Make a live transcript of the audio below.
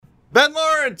Ben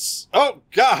Lawrence! Oh,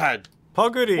 God. Paul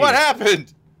Goody. What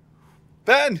happened?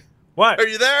 Ben? What? Are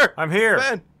you there? I'm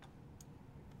here.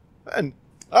 Ben.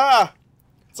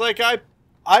 It's like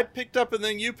I picked up and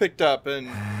then you picked up and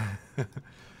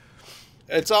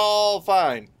it's all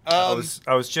fine. I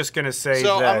was just going to say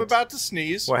so that... I'm about to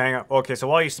sneeze. Well, hang on. Okay, so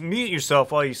while you mute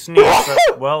yourself, while you sneeze...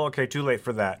 well, okay, too late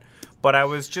for that. But I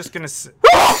was just going to say...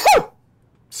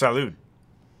 Salud.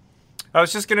 I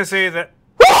was just going to say that...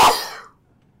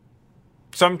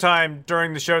 sometime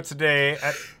during the show today...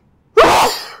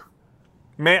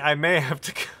 I may have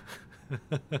to...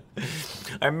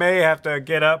 I may have to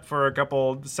get up for a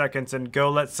couple seconds and go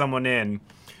let someone in.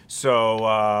 So,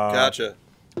 Gotcha.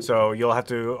 So you'll have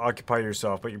to occupy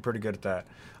yourself, but you're pretty good at that.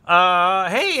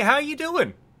 Hey, how you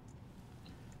doing?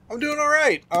 I'm doing all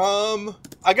right.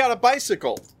 I got a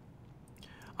bicycle.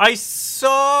 I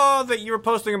saw that you were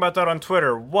posting about that on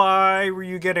Twitter. Why are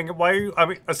you, I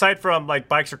mean, aside from, like,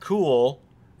 bikes are cool,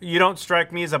 you don't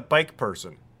strike me as a bike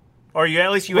person. Or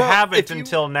at least you haven't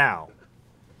until now.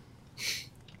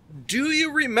 Do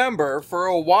you remember, for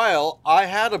a while, I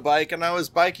had a bike and I was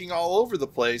biking all over the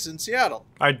place in Seattle?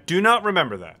 I do not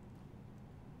remember that.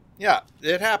 Yeah,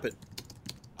 it happened.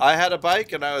 I had a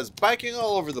bike and I was biking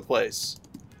all over the place.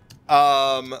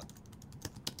 But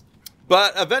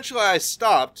eventually I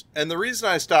stopped, and the reason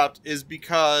I stopped is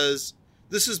because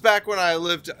this is back when I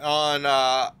lived on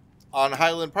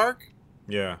Highland Park.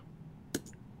 Yeah.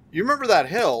 You remember that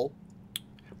hill?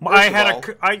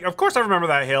 Of course I remember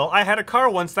that hill. I had a car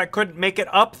once that couldn't make it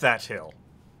up that hill.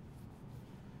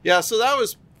 Yeah, so that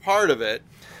was part of it.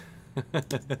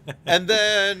 And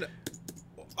then,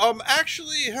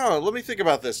 actually, let me think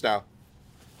about this now.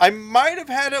 I might have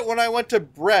had it when I went to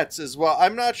Brett's as well.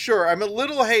 I'm not sure. I'm a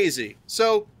little hazy.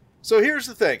 So here's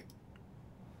the thing.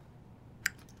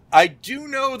 I do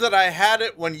know that I had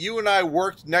it when you and I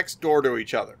worked next door to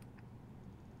each other.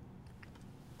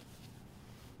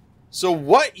 So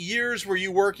what years were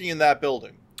you working in that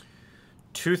building?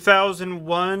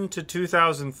 2001 to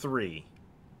 2003.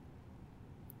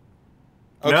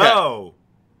 Okay. No.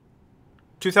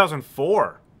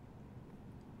 2004.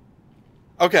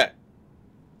 Okay.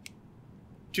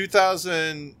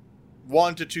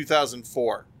 2001 to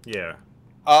 2004. Yeah.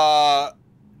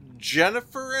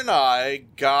 Jennifer and I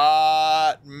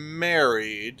got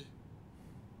married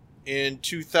in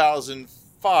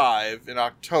 2005 in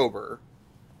October.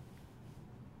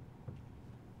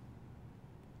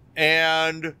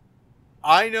 And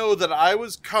I know that I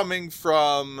was coming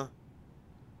from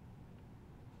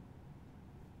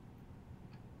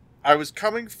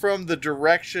the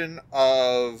direction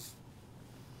of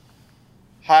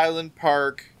Highland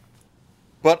Park,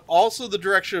 but also the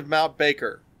direction of Mount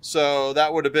Baker. So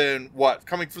that would have been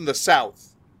coming from the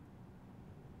south.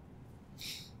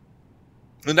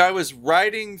 And I was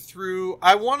riding through,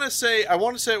 I want to say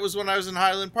it was when I was in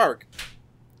Highland Park.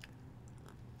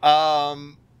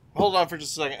 Hold on for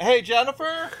just a second. Hey,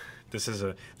 Jennifer? This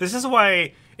is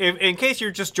why, in case you're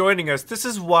just joining us, this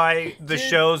is why the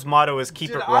show's motto is keep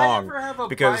it wrong.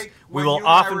 Because we will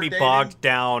often be bogged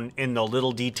down in the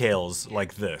little details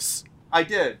like this. I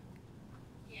did.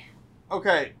 Yeah.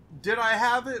 Okay. Did I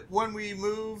have it when we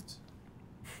moved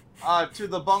to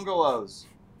the bungalows?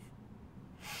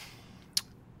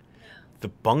 The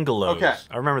bungalows? Okay.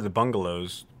 I remember the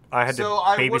bungalows. I had to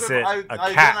babysit a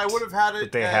cat I would have had it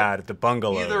that they had at the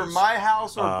bungalows. Either my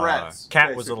house or Brett's. Cat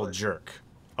basically. was a little jerk,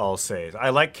 I'll say. I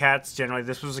like cats generally.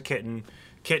 This was a kitten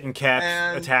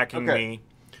cat attacking me.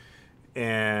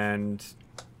 And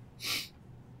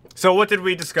so what did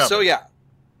we discover? So yeah.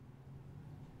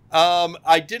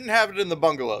 I didn't have it in the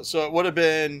bungalow. So it would have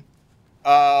been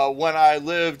when I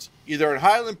lived either in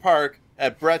Highland Park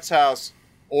at Brett's house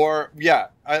or,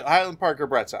 Highland Park or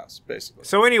Brett's house, basically.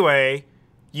 So anyway,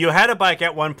 you had a bike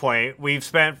at one point. We've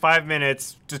spent 5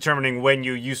 minutes determining when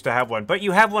you used to have one, but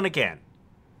you have one again.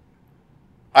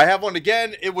 I have one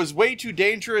again. It was way too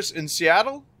dangerous in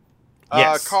Seattle.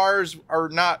 Yes. Cars are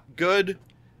not good.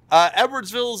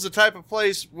 Edwardsville is the type of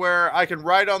place where I can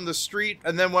ride on the street,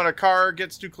 and then when a car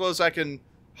gets too close, I can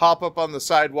hop up on the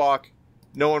sidewalk.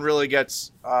 No one really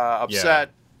gets upset.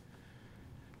 Yeah.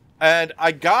 And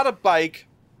I got a bike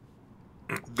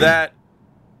that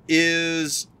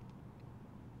is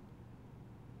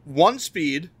one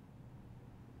speed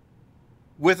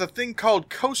with a thing called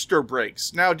coaster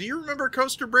brakes. Now, do you remember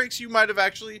coaster brakes? You might have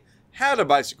actually had a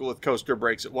bicycle with coaster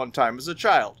brakes at one time as a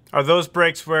child. Are those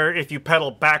brakes where if you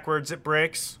pedal backwards it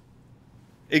brakes?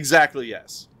 Exactly,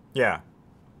 yes. Yeah.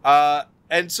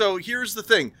 And so here's the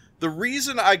thing. The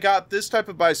reason I got this type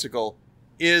of bicycle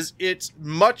is it's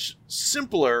much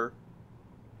simpler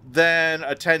than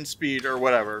a 10-speed or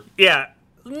whatever. Yeah.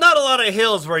 not a lot of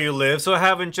hills where you live, so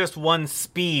having just one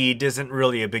speed isn't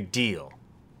really a big deal.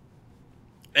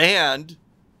 And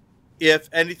if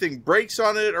anything breaks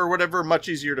on it or whatever, much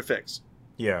easier to fix.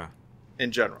 Yeah.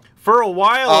 In general. For a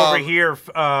while over here,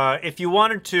 if you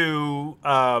wanted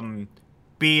to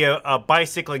be a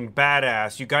bicycling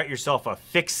badass, you got yourself a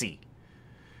fixie.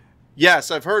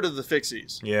 Yes, I've heard of the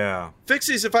fixies. Yeah.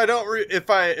 Fixies,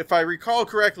 if I recall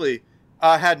correctly,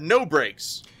 had no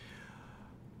brakes.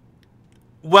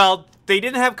 Well, they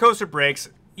didn't have coaster brakes.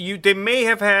 They may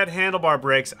have had handlebar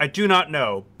brakes. I do not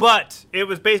know. But it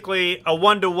was basically a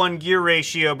 1-to-1 gear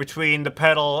ratio between the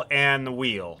pedal and the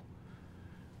wheel.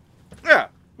 Yeah,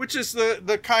 which is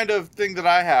the kind of thing that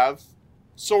I have,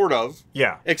 sort of.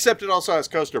 Yeah. Except it also has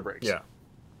coaster brakes. Yeah.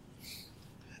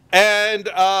 And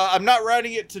I'm not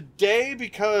riding it today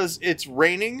because it's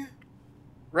raining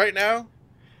right now.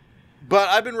 But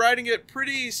I've been riding it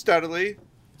pretty steadily.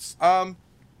 Not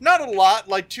a lot,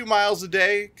 like 2 miles a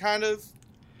day, kind of,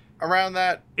 around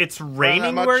that. It's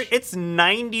raining where it's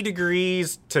 90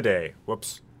 degrees today.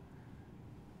 Whoops.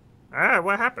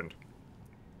 What happened?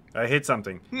 I hit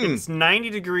something. It's 90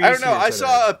 degrees. I don't know. Here I today.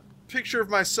 saw a picture of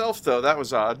myself, though. That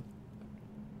was odd.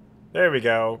 There we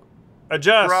go.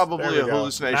 Adjust. Probably a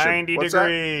hallucination. 90 What's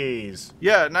degrees. That?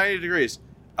 Yeah, 90 degrees.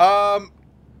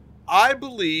 I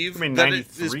believe that it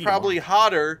is probably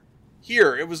hotter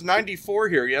here. It was 94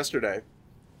 here yesterday.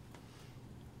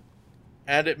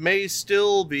 And it may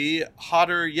still be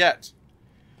hotter yet.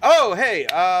 Oh, hey,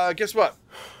 guess what?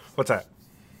 What's that?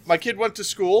 My kid went to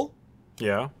school.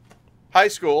 Yeah. High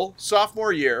school,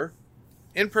 sophomore year,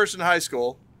 in-person high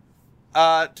school.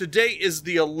 Today is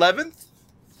the 11th?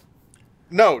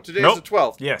 No, today is the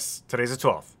 12th. Yes, today's the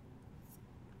 12th.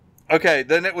 Okay,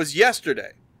 then it was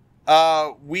yesterday.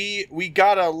 We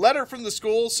got a letter from the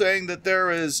school saying that there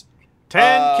is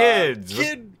 10 kids.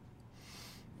 Kid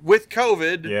with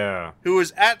COVID who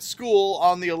is at school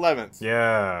on the 11th.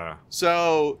 Yeah.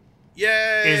 So,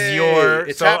 yay!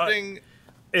 It's so, happening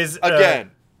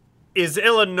again. Is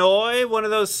Illinois one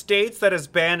of those states that is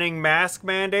banning mask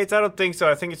mandates? I don't think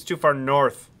so. I think it's too far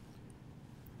north.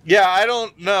 Yeah, I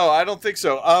don't know. I don't think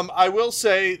so. I will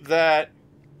say that,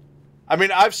 I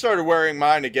mean, I've started wearing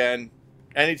mine again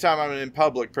anytime I'm in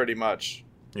public, pretty much.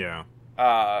 Yeah.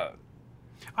 I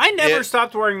never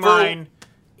stopped wearing mine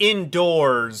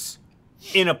indoors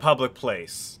in a public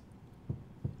place.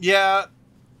 Yeah.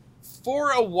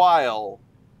 For a while,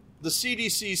 the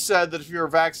CDC said that if you were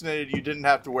vaccinated, you didn't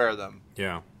have to wear them.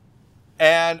 Yeah.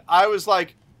 And I was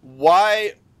like,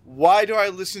 why do I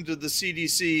listen to the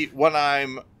CDC when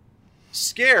I'm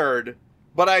scared,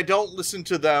 but I don't listen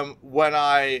to them when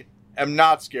I am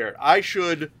not scared? I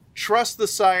should trust the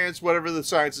science, whatever the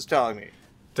science is telling me.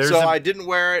 I didn't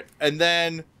wear it, and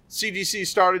then CDC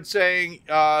started saying,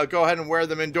 go ahead and wear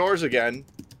them indoors again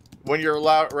when you're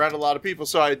around a lot of people.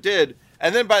 So I did.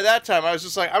 And then by that time, I was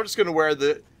just like, I'm just going to wear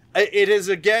it has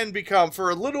again become, for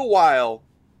a little while,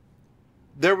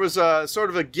 there was a sort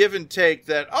of a give and take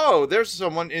that, oh, there's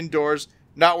someone indoors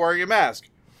not wearing a mask.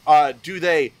 Do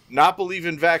they not believe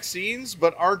in vaccines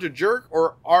but aren't a jerk?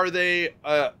 Or are they,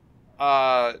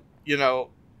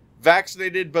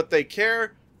 vaccinated but they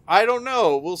care? I don't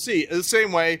know. We'll see. The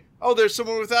same way, oh, there's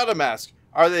someone without a mask.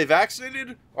 Are they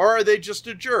vaccinated or are they just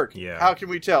a jerk? Yeah. How can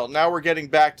we tell? Now we're getting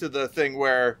back to the thing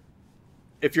where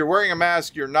if you're wearing a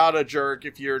mask, you're not a jerk.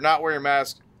 If you're not wearing a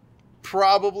mask,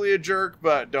 probably a jerk,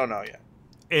 but don't know yet.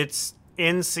 It's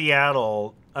in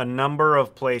Seattle. A number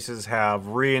of places have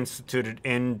reinstituted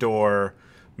indoor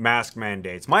mask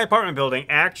mandates. My apartment building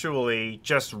actually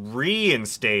just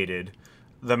reinstated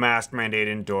the mask mandate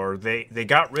indoor. They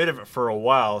got rid of it for a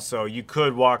while, so you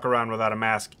could walk around without a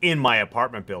mask in my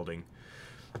apartment building.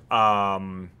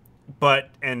 But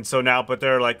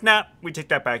they're like, nah, we take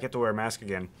that back. You have to wear a mask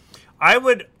again.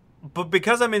 But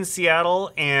because I'm in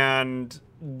Seattle and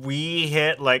we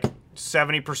hit like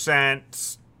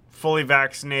 70% fully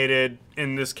vaccinated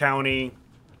in this county,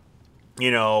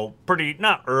 pretty,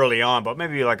 not early on, but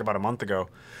maybe like about a month ago,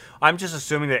 I'm just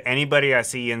assuming that anybody I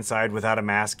see inside without a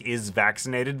mask is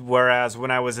vaccinated. Whereas when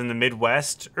I was in the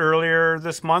Midwest earlier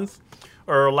this month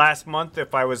or last month,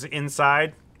 if I was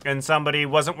inside and somebody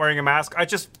wasn't wearing a mask,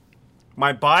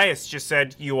 my bias just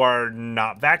said, you are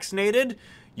not vaccinated.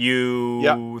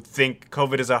 You think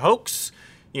COVID is a hoax,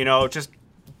 just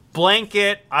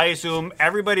blanket. I assume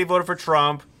everybody voted for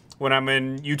Trump when I'm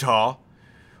in Utah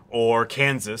or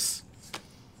Kansas.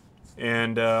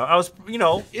 And I was,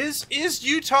 Is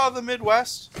Utah the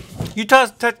Midwest? Utah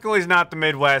technically is not the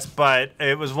Midwest, but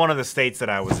it was one of the states that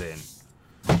I was in.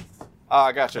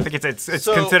 Gotcha. I think it's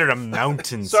considered a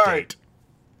mountain sorry. state.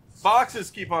 Boxes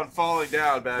keep on falling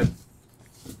down, man.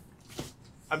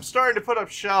 I'm starting to put up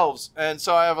shelves, and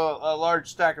so I have a large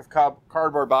stack of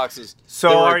cardboard boxes So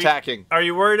that we're attacking. Are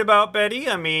you worried about Betty?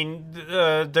 I mean,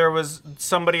 there was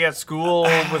somebody at school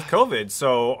with COVID,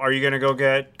 so are you going to go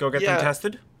get them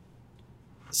tested?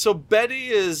 So Betty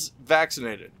is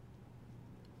vaccinated.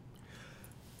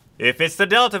 If it's the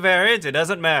Delta variant, it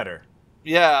doesn't matter.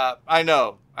 Yeah, I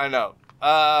know.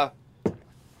 I'm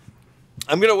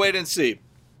going to wait and see.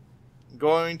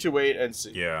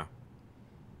 Yeah.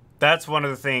 That's one of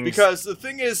the things. Because the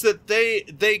thing is that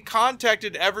they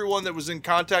contacted everyone that was in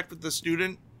contact with the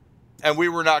student, and we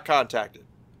were not contacted.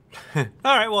 All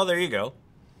right, well, there you go.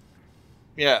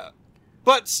 Yeah.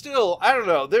 But still, I don't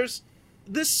know. The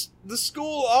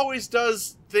school always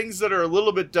does things that are a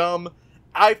little bit dumb.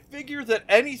 I figure that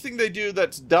anything they do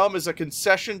that's dumb is a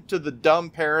concession to the dumb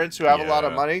parents who have a lot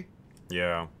of money.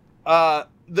 Yeah.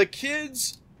 The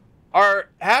kids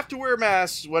have to wear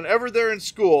masks whenever they're in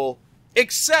school,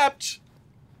 except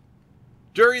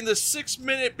during the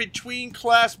 6-minute between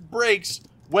class breaks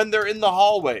when they're in the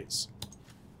hallways.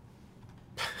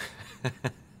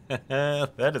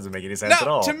 That doesn't make any sense at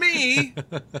all. To me,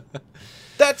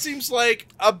 that seems like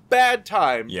a bad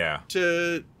time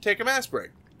to take a mask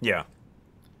break. Yeah.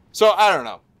 So I don't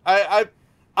know. I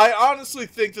honestly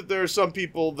think that there are some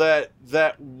people that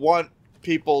want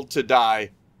people to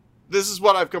die. This is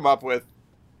what I've come up with.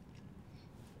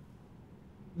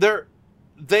 And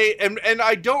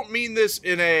I don't mean this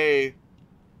in a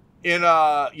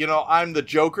I'm the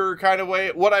Joker kind of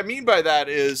way. What I mean by that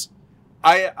is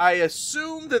I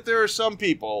assume that there are some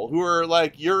people who are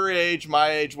like your age, my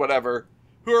age, whatever,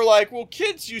 who are like, well,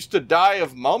 kids used to die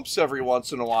of mumps every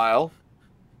once in a while.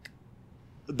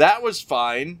 That was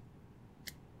fine.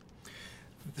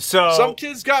 So some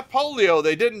kids got polio.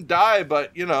 They didn't die,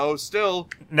 but still,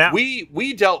 now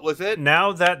we dealt with it.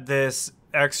 Now that this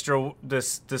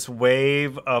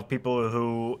wave of people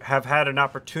who have had an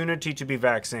opportunity to be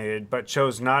vaccinated but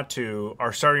chose not to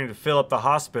are starting to fill up the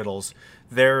hospitals,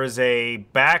 there is a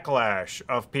backlash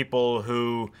of people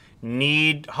who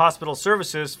need hospital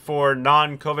services for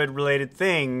non-COVID related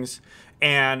things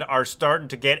and are starting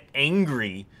to get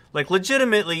angry. Like,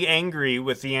 legitimately angry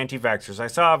with the anti-vaxxers. I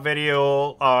saw a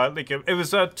video, it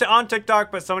was on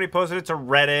TikTok, but somebody posted it to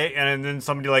Reddit, and then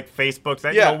somebody, Facebooked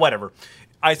that, whatever.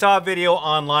 I saw a video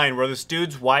online where this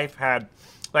dude's wife had,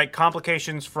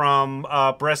 complications from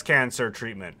breast cancer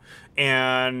treatment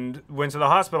and went to the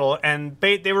hospital, and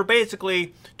they were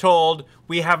basically told,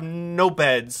 we have no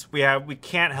beds, we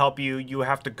can't help you, you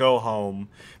have to go home,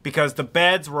 because the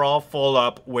beds were all full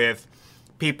up with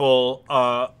people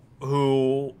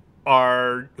who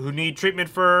need treatment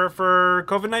for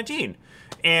COVID-19.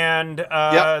 And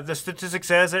the statistic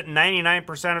says that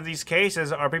 99% of these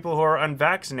cases are people who are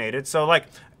unvaccinated. So,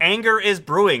 anger is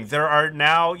brewing. There are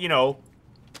now,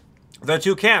 the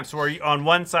two camps where on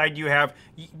one side you have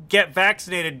get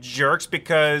vaccinated jerks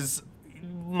because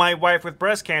my wife with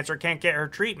breast cancer can't get her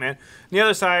treatment. On the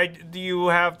other side, you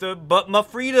have the but my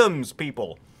freedoms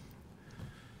people.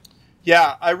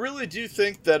 Yeah, I really do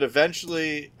think that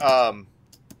eventually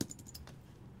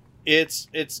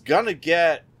it's gonna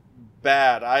get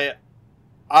bad. I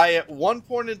at one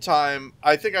point in time,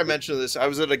 I think I mentioned this, I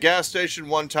was at a gas station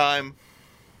one time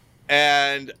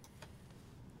and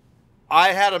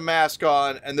I had a mask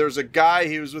on and there was a guy,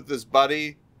 he was with his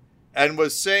buddy and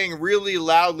was saying really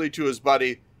loudly to his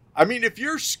buddy, I mean, if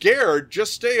you're scared,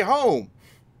 just stay home.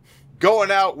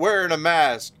 Going out wearing a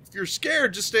mask. If you're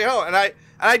scared, just stay home. And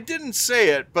I didn't say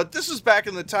it, but this was back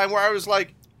in the time where I was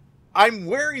like, I'm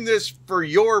wearing this for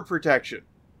your protection.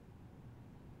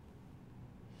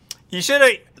 You should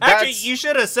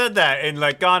have said that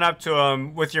and gone up to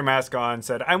him with your mask on and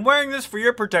said, I'm wearing this for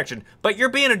your protection, but you're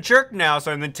being a jerk now,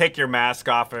 so and then take your mask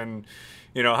off and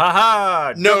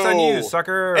haha, joke's on you,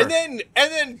 sucker. And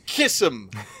then kiss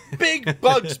him. Big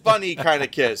Bugs Bunny kind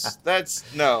of kiss. That's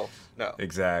no.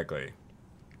 Exactly.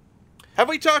 Have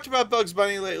we talked about Bugs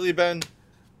Bunny lately, Ben?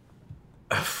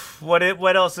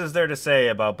 What else is there to say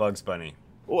about Bugs Bunny?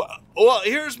 Well,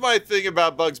 here's my thing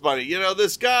about Bugs Bunny.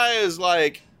 This guy is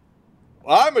like,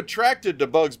 I'm attracted to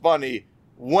Bugs Bunny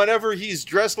whenever he's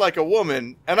dressed like a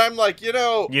woman. And I'm like, You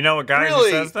know a guy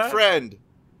really, who says that? Friend,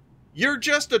 you're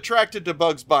just attracted to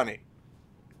Bugs Bunny.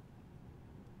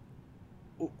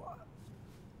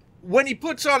 When he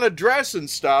puts on a dress and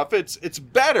stuff, it's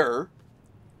better.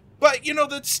 But,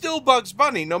 that's still Bugs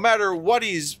Bunny. No matter what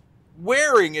he's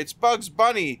wearing, it's Bugs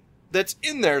Bunny that's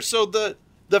in there. So the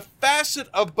facet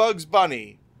of Bugs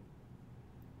Bunny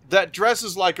that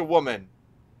dresses like a woman,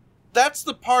 that's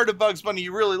the part of Bugs Bunny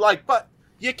you really like. But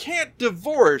you can't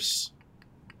divorce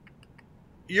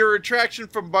your attraction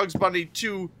from Bugs Bunny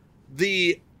to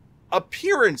the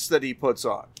appearance that he puts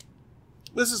on.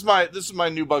 This is my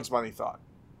new Bugs Bunny thought.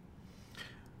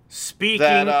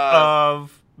 Speaking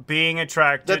of being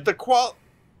attracted, that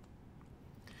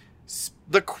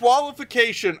the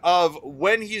qualification of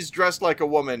when he's dressed like a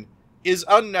woman is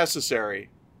unnecessary,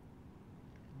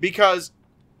 because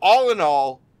all in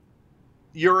all,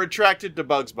 you're attracted to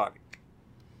Bugs Bunny,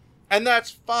 and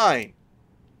that's fine.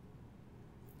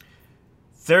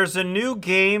 There's a new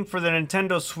game for the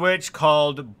Nintendo Switch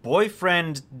called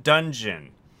Boyfriend Dungeon.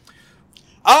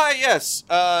 Ah, yes.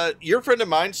 Your friend of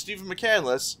mine, Stephen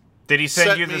McCandless. Did he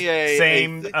send you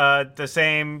the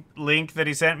same link that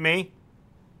he sent me?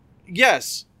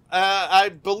 Yes. I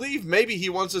believe maybe he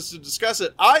wants us to discuss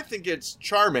it. I think it's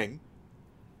charming.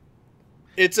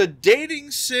 It's a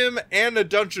dating sim and a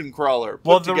dungeon crawler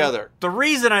put together. The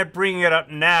reason I bring it up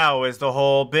now is the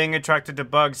whole being attracted to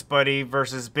Bugs Bunny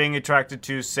versus being attracted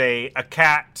to, say, a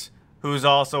cat who's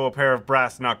also a pair of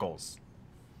brass knuckles.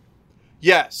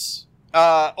 Yes.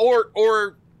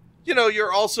 Or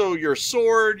you're also your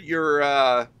sword,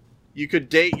 you could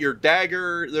date your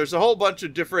dagger. There's a whole bunch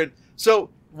of different...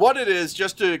 So, what it is,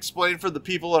 just to explain for the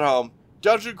people at home,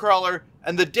 dungeon crawler,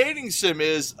 and the dating sim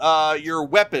is your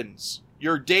weapons.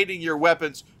 You're dating your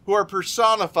weapons, who are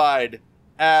personified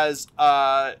as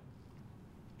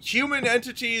human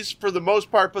entities for the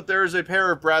most part, but there is a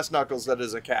pair of brass knuckles that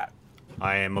is a cat.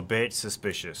 I am a bit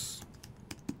suspicious.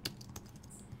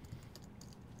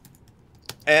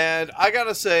 And I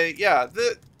gotta say, yeah,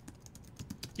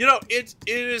 it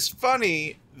is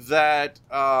funny that,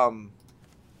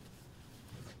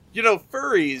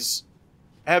 furries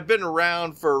have been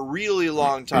around for a really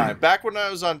long time. Back when I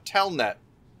was on Telnet.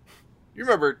 You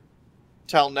remember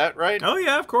Telnet, right? Oh,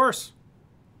 yeah, of course.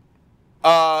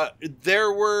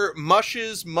 There were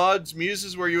mushes, muds,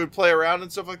 muses where you would play around and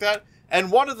stuff like that.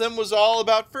 And one of them was all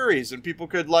about furries. And people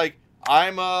could,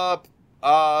 I'm a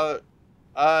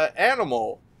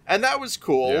animal. And that was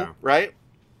cool, yeah. Right?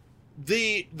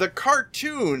 The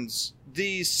cartoons,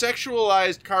 the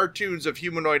sexualized cartoons of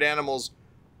humanoid animals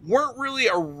weren't really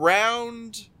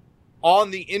around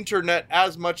on the internet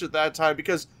as much at that time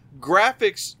because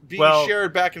graphics being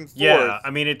shared back and forth. Yeah, I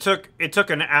mean, it took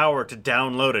an hour to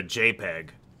download a JPEG.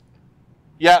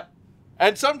 Yeah.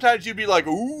 And sometimes you'd be like,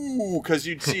 ooh, because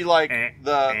you'd see,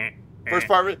 the first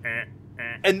part of it.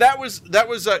 And that was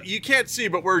you can't see,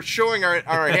 but we're showing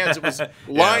our hands. It was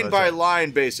line by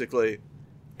line, basically.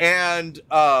 And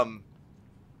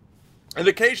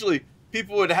occasionally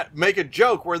people would make a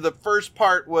joke where the first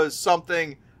part was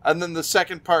something, and then the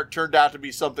second part turned out to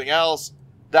be something else.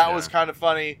 That was kind of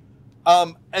funny.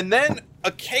 And then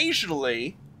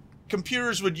occasionally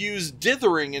computers would use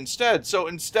dithering instead. So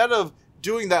instead of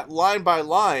doing that line by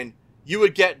line, you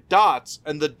would get dots,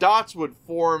 and the dots would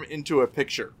form into a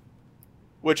picture,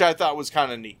 which I thought was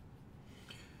kind of neat.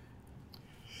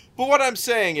 But what I'm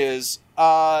saying is,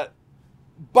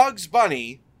 Bugs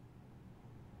Bunny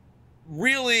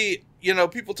really,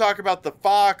 people talk about the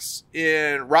fox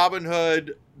in Robin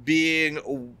Hood being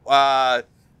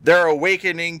their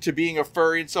awakening to being a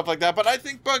furry and stuff like that. But I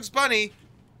think Bugs Bunny,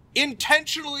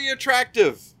 intentionally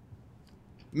attractive,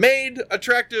 made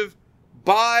attractive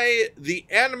by the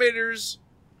animators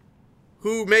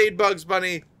who made Bugs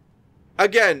Bunny.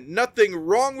 Again, nothing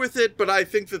wrong with it, but I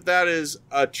think that is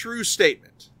a true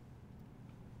statement.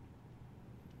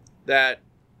 That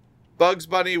Bugs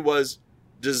Bunny was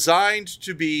designed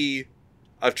to be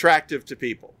attractive to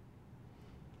people.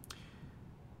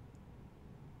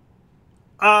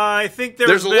 I think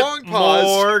there's a long pause.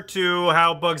 More to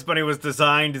how Bugs Bunny was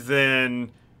designed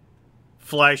than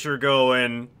Fleischer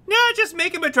going, nah, just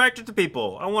make him attractive to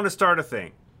people. I want to start a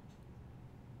thing.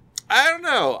 I don't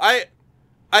know.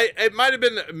 It might have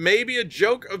been maybe a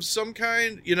joke of some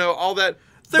kind, all that.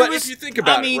 If you think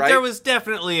about it, right? There was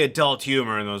definitely adult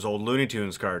humor in those old Looney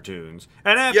Tunes cartoons.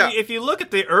 And if you look at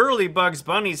the early Bugs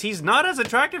Bunnies, he's not as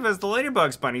attractive as the later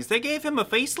Bugs Bunnies. They gave him a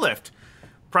facelift,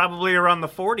 probably around the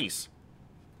 40s.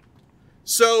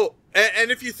 So,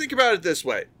 and if you think about it this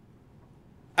way,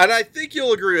 and I think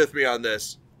you'll agree with me on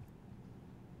this,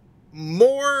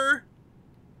 more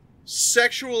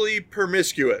sexually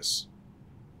promiscuous,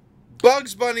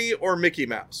 Bugs Bunny or Mickey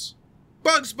Mouse?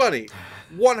 Bugs Bunny,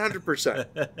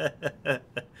 100%.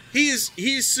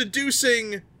 He's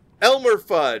seducing Elmer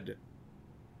Fudd,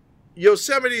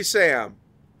 Yosemite Sam,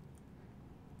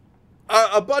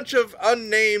 a bunch of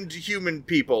unnamed human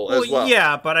people as well.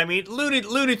 Yeah, but I mean,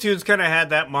 Looney Tunes kind of had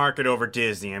that market over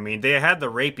Disney. I mean, they had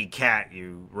the rapey cat,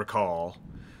 you recall.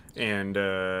 And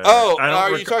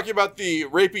are you talking about the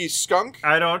rapey skunk?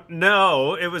 I don't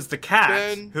know. It was the cat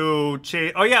Ben? who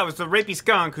chased. Oh yeah, it was the rapey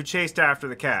skunk who chased after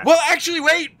the cat. Well, actually,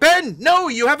 wait, Ben. No,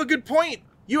 you have a good point.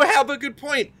 You have a good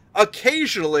point.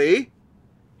 Occasionally,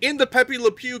 in the Pepe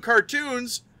Le Pew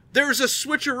cartoons, there's a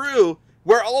switcheroo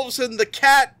where all of a sudden the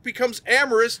cat becomes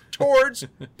amorous towards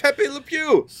Pepe Le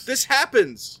Pew. This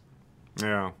happens.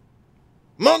 Yeah.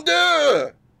 Mon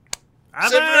Dieu!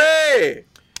 C'est vrai!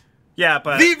 Yeah,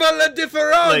 but Viva la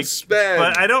différence, Ben!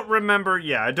 But I don't remember.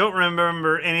 Yeah, I don't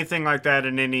remember anything like that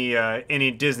in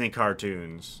any Disney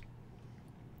cartoons,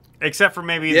 except for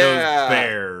maybe those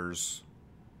bears.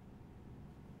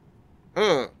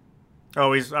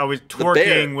 Always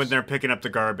twerking when they're picking up the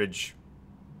garbage.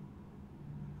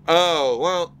 Oh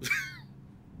well.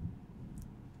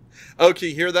 Oh, can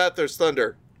you hear that? There's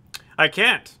thunder. I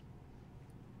can't.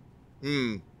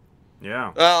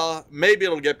 Yeah. Well, maybe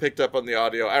it'll get picked up on the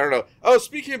audio. I don't know. Oh,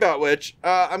 speaking about which,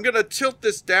 I'm going to tilt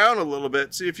this down a little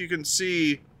bit, see if you can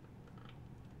see.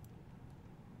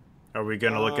 Are we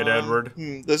going to look at Edward?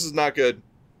 This is not good.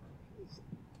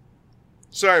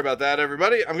 Sorry about that,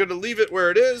 everybody. I'm going to leave it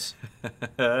where it is.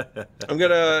 I'm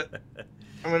going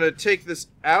to take this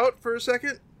out for a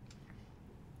second.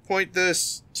 Point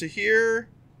this to here.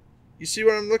 You see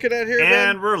what I'm looking at here,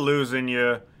 And Ben? we're losing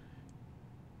you.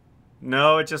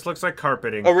 No, it just looks like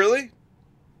carpeting. Oh, really?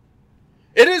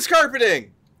 It is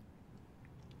carpeting!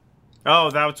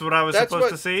 Oh, that's what I was supposed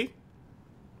to see?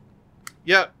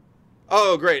 Yep.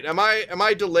 Oh, great. Am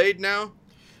I delayed now?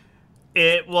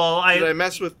 Did I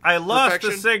mess with I lost perfection?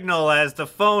 the signal as the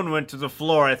phone went to the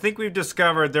floor. I think we've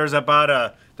discovered there's about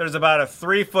a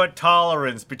 3-foot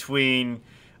tolerance between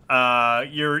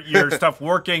your stuff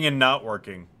working and not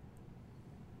working.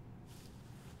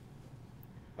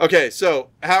 Okay, so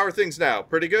how are things now?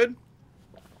 Pretty good?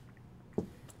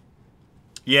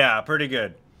 Yeah, pretty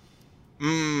good.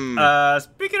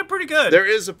 Speaking of pretty good, There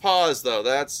is a pause though.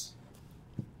 That's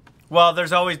well,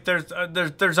 there's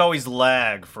always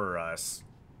lag for us.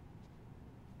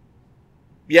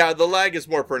 yeah, the lag is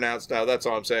more pronounced now. That's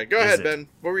all I'm saying. Go ahead, it? Ben.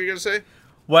 What were you gonna say?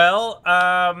 Well,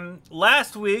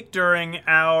 last week during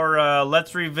our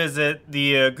Let's Revisit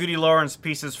the GudeLaurance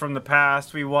pieces from the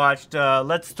past, we watched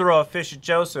Let's Throw a Fish at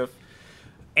Joseph.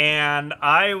 And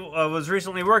I was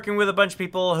recently working with a bunch of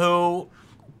people who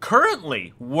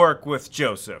currently work with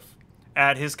Joseph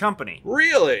at his company.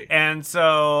 Really? And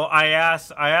so I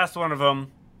asked one of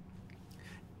them,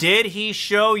 did he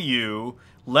show you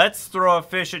Let's Throw a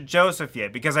Fish at Joseph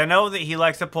yet? Because I know that he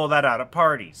likes to pull that out at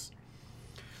parties.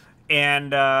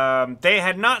 And they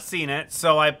had not seen it,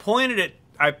 so I pointed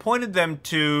them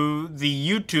to the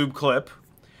YouTube clip,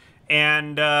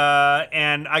 and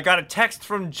I got a text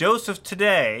from Joseph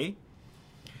today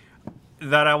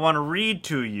that I want to read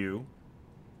to you.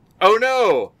 Oh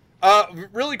no!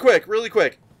 Really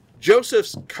quick.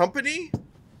 Joseph's company?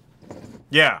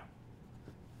 Yeah.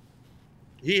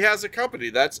 He has a company.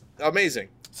 That's amazing.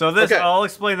 So this, Okay. I'll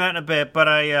explain that in a bit.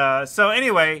 But so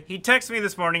anyway, he texted me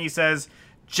this morning. He says,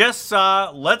 "Just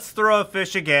saw Let's Throw a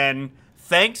Fish again.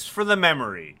 Thanks for the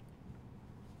memory."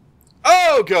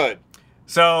 Oh, good.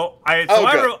 So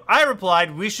I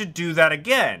replied, "We should do that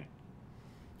again."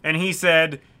 And he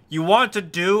said, "You want to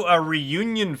do a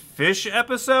reunion fish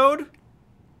episode?"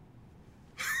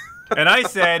 And I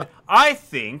said, "I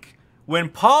think when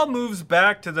Paul moves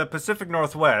back to the Pacific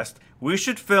Northwest, we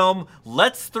should film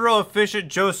Let's Throw a Fish at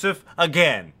Joseph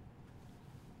again."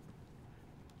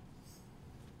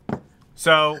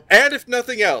 So, And if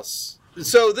nothing else,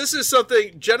 so this is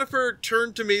something Jennifer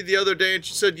turned to me the other day and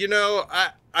she said, "You know,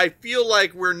 I feel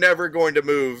like we're never going to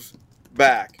move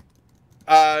back.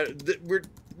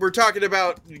 We're talking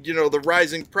about, you know, the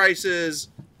rising prices,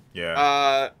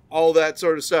 all that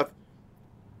sort of stuff.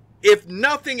 If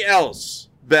nothing else,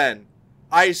 Ben,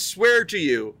 I swear to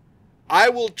you, I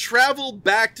will travel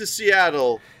back to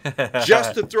Seattle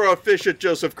just to throw a fish at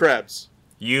Joseph Krebs."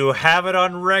 you have it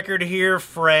on record here,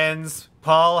 friends.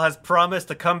 Paul has promised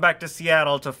to come back to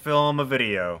Seattle to film a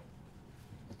video.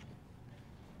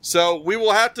 So we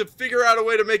will have to figure out a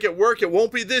way to make it work. It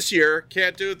won't be this year.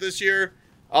 Can't do it this year.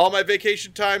 All my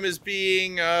vacation time is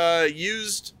being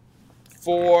used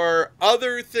for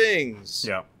other things.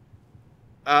 Yeah.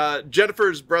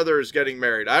 Jennifer's brother is getting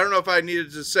married. I don't know if I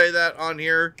needed to say that on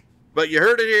here, but you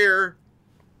heard it here.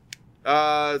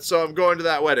 So I'm going to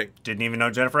that wedding. Didn't even know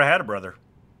Jennifer had a brother.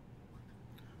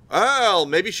 Well,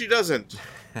 maybe she doesn't.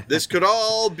 This could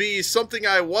all be something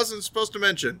I wasn't supposed to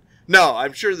mention. No,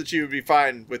 I'm sure that she would be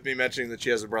fine with me mentioning that she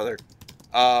has a brother.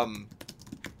 And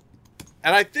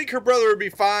I think her brother would be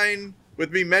fine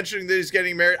with me mentioning that he's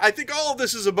getting married. I think all of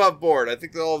this is above board. I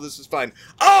think that all of this is fine.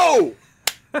 Oh!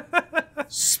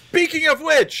 Speaking of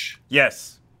which,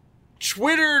 Yes.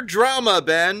 Twitter drama,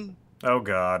 Ben. Oh,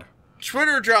 God.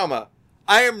 Twitter drama.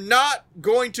 I am not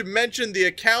going to mention the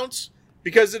accounts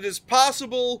because it is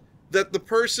possible that the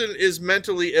person is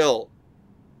mentally ill.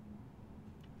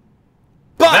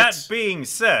 But that being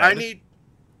said, I need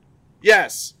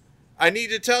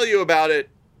to tell you about it.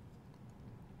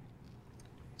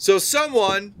 So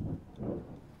someone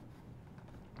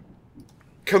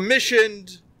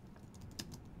commissioned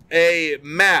a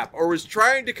map, or was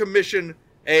trying to commission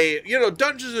a,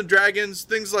 Dungeons and Dragons,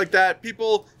 things like that.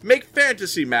 People make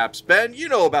fantasy maps, Ben. You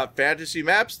know about fantasy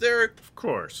maps. of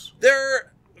course,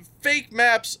 They're fake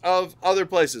maps of other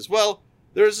places. Well,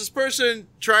 there's this person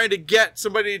trying to get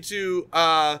somebody to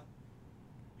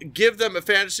give them a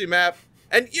fantasy map.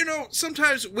 And,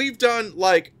 sometimes we've done,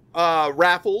 like,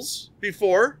 raffles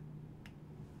before.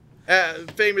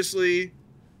 Famously,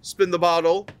 spin the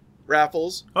bottle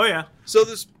raffles. Oh, yeah. So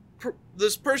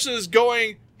this person is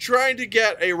trying to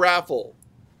get a raffle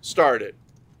started.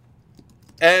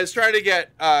 And is trying to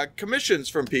get commissions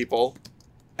from people.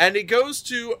 And he goes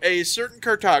to a certain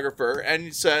cartographer and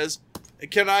he says,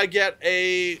 can I get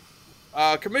a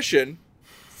commission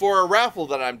for a raffle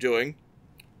that I'm doing?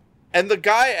 And the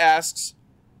guy asks,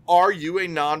 are you a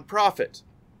nonprofit?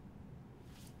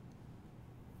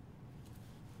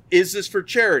 Is this for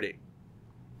charity?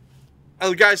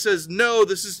 And the guy says, no,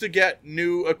 this is to get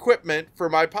new equipment for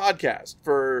my podcast,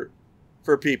 for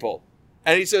people.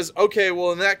 And he says, okay,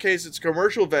 well, in that case, it's a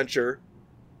commercial venture.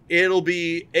 It'll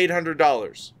be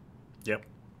 $800. Yep.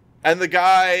 And the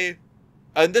guy,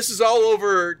 and this is all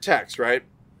over text, right?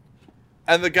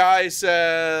 And the guy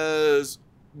says,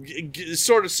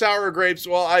 sort of sour grapes,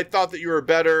 well, I thought that you were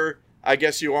better. I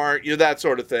guess you aren't. That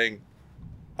sort of thing.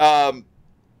 And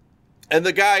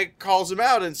the guy calls him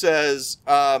out and says,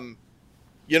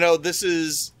 this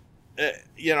is,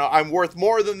 I'm worth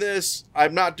more than this.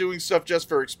 I'm not doing stuff just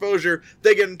for exposure.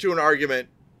 They get into an argument.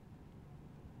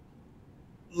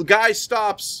 The guy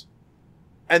stops,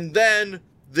 and then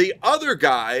the other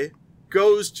guy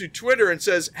goes to Twitter and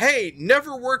says, hey,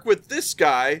 never work with this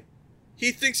guy.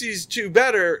 He thinks he's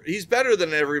better. He's better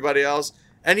than everybody else.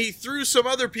 And he threw some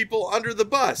other people under the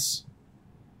bus.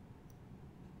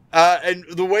 And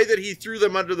the way that he threw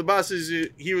them under the bus is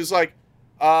he was like,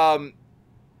 the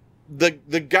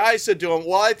guy said to him,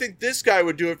 well, I think this guy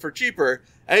would do it for cheaper.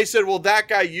 And he said, well, that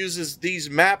guy uses these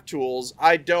map tools.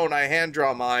 I don't. I hand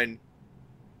draw mine.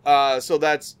 So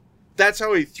that's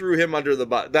how he threw him under the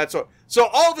bus. So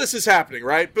all this is happening,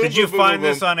 right? Boom, Did you boom, find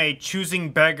boom, this on a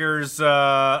Choosing Beggars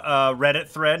Reddit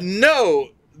thread? No,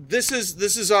 this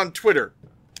is on Twitter,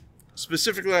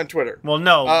 specifically on Twitter. Well,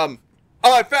 no.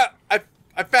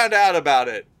 I found out about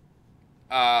it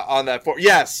on that forum.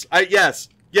 Yes,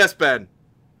 Ben,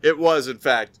 it was in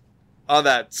fact on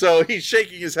that. So he's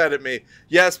shaking his head at me.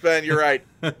 Yes, Ben, you're right.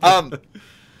 But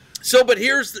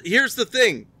here's the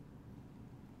thing.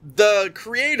 The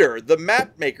creator, the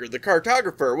map maker, the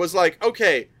cartographer was like,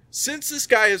 okay, since this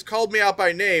guy has called me out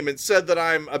by name and said that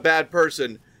I'm a bad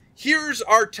person, here's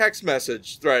our text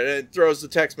message thread, and it throws the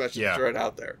text message thread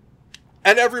out there.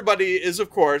 And everybody is, of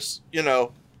course,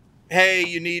 hey,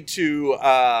 you need to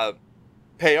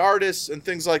pay artists and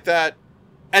things like that.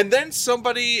 And then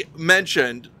somebody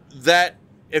mentioned that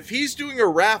if he's doing a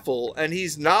raffle and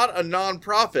he's not a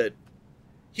nonprofit,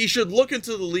 he should look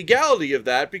into the legality of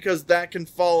that because that can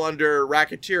fall under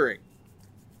racketeering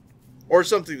or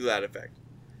something to that effect.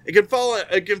 It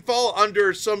can fall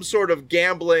under some sort of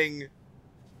gambling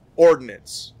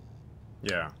ordinance.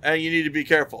 Yeah. And you need to be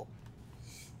careful.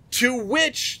 To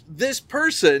which this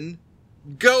person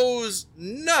goes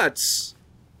nuts.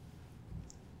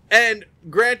 And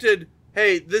granted,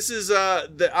 hey, this is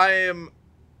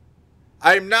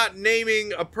I'm not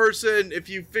naming a person. If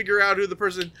you figure out who the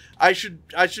person, I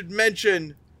should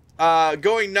mention,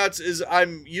 going nuts is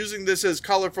I'm using this as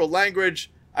colorful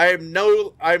language. I'm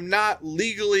not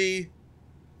legally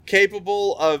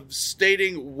capable of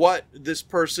stating what this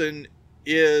person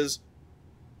is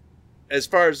as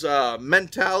far as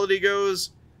mentality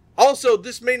goes. Also,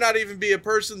 this may not even be a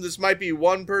person. This might be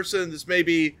one person. This may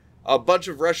be a bunch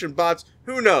of Russian bots.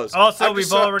 Who knows? Also,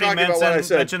 we've already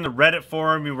mentioned the Reddit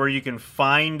forum where you can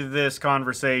find this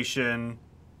conversation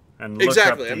and look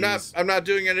exactly. up these. I'm not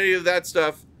doing any of that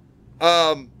stuff.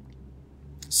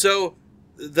 So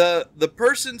the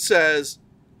person says,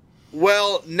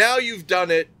 "Well, now you've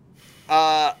done it.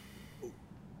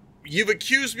 You've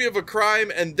accused me of a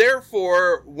crime, and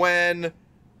therefore, when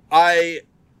I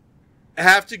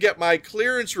have to get my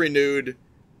clearance renewed,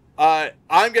 I'm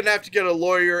going to have to get a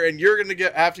lawyer, and you're going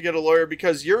to have to get a lawyer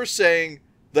because you're saying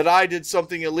that I did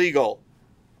something illegal.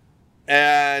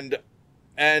 and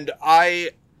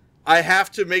I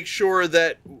have to make sure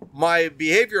that my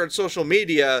behavior on social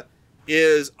media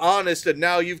is honest, and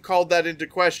now you've called that into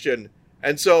question.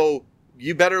 And so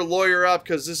you better lawyer up,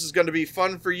 because this is going to be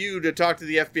fun for you to talk to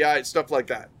the FBI and stuff like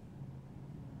that.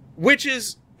 Which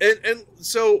is, and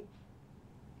so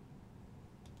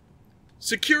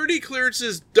security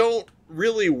clearances don't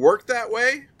really work that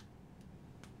way.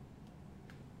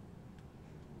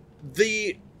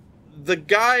 The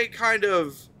guy kind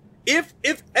of, if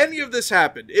any of this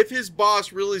happened, if his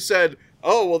boss really said,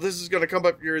 oh, well, this is going to come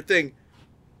up your thing,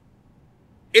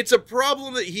 it's a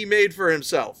problem that he made for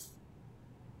himself.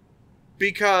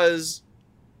 Because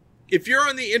if you're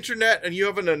on the internet and you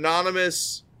have an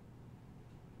anonymous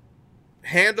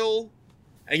handle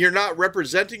and you're not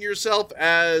representing yourself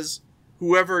as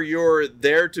whoever you're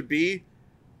there to be,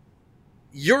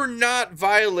 you're not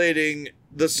violating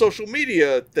the social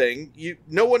media thing.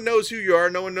 No one knows who you are.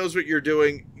 No one knows what you're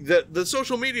doing. The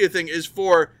social media thing is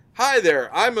for, hi there,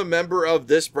 I'm a member of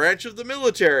this branch of the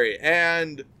military,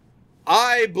 and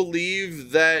I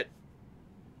believe that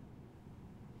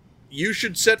you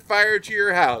should set fire to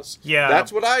your house. Yeah.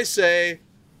 That's what I say.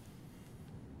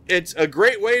 It's a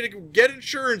great way to get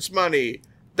insurance money.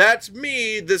 That's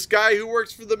me, this guy who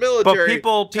works for the military.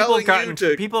 But people have gotten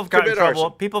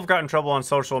arson. People have gotten in trouble on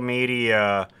social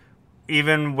media,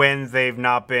 even when they've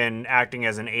not been acting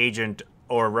as an agent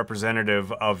or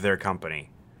representative of their company.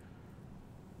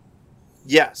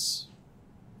 Yes.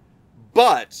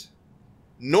 But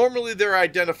normally they're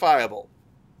identifiable.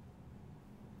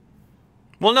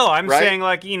 Well, no, I'm right? saying,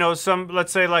 like,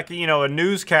 let's say, like, a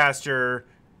newscaster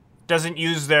doesn't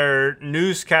use their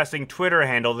newscasting Twitter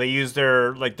handle. They use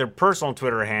their personal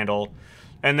Twitter handle,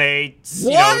 and they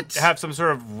have some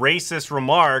sort of racist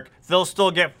remark. They'll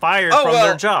still get fired from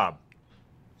their job.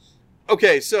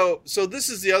 Okay, so this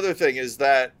is the other thing, is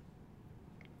that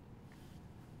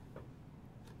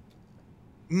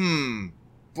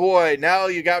boy, now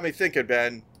you got me thinking,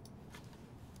 Ben.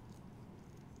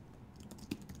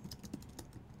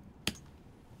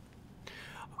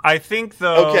 I think,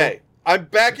 though... Okay, I'm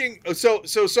backing... So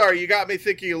sorry, you got me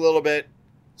thinking a little bit.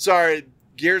 Sorry,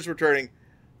 gears were turning.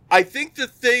 I think the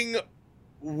thing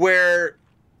where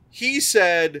he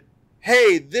said,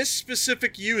 hey, this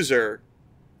specific user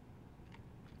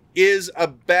is a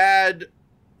bad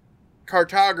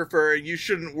cartographer and you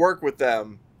shouldn't work with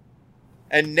them,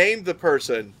 and named the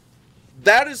person,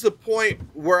 that is the point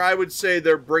where I would say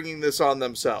they're bringing this on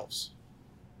themselves.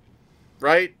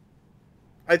 Right?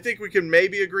 I think we can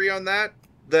maybe agree on that.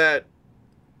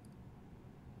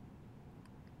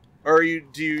 Or do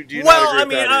you not agree with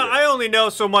that either? I only know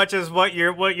so much as what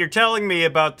you're telling me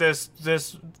about this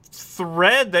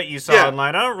thread that you saw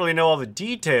online. I don't really know all the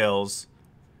details.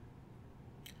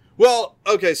 Well,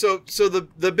 okay, so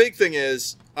the big thing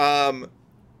is, I'm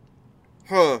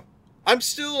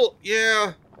still,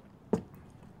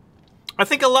 I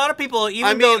think a lot of people,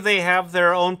 though they have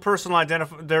their own personal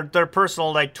their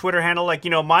personal Twitter handle,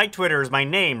 my Twitter is my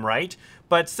name, right?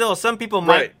 But still, some people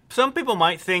might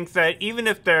think that even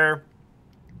if they're,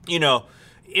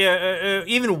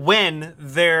 even when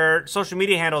their social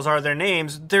media handles are their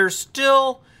names, there's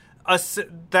still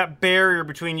that barrier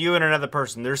between you and another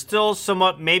person. There's still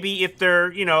somewhat, maybe if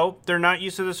they're not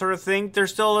used to this sort of thing,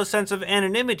 there's still a sense of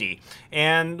anonymity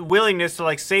and willingness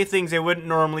to say things they wouldn't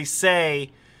normally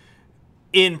say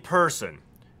in person.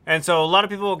 And so a lot of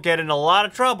people get in a lot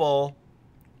of trouble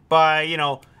by,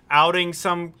 outing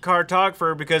some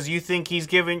cartographer because you think he's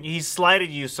slighted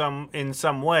you in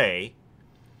some way.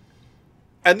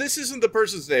 And this isn't the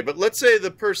person's name, but let's say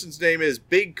the person's name is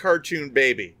Big Cartoon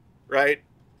Baby, right?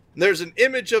 And there's an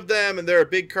image of them and they're a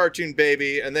big cartoon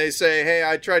baby, and they say, hey,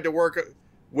 I tried to work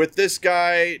with this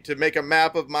guy to make a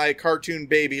map of my cartoon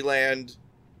baby land,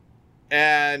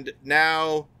 and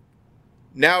now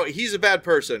he's a bad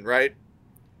person, right?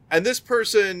 And this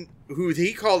person who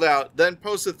he called out then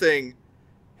posts a thing,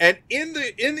 and in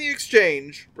the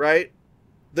exchange, right,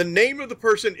 the name of the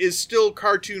person is still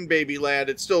Cartoon Baby Land.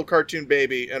 It's still Cartoon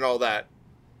Baby and all that.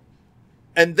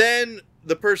 And then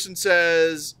the person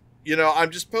says, I'm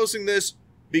just posting this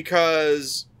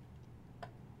because,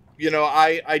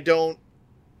 I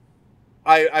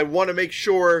want to make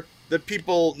sure that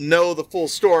people know the full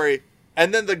story.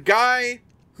 And then the guy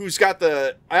who's got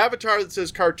the avatar that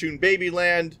says Cartoon Baby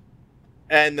Land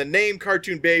and the name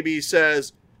Cartoon Baby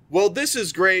says, well, this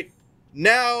is great.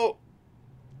 Now,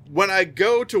 when I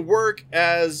go to work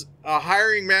as a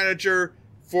hiring manager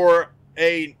for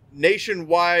a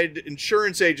nationwide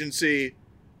insurance agency,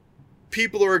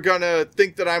 people are going to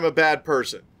think that I'm a bad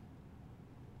person.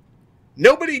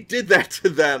 Nobody did that to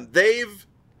them.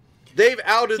 They've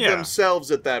outed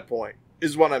themselves at that point,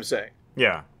 is what I'm saying.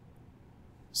 Yeah.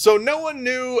 So no one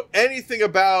knew anything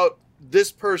about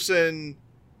this person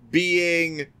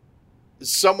being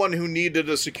someone who needed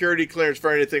a security clearance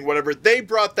for anything, whatever. They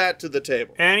brought that to the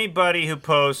table. Anybody who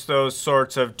posts those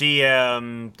sorts of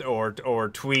DM or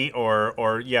tweet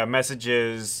or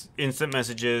messages, instant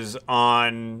messages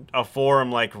on a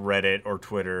forum like Reddit or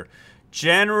Twitter,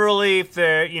 generally if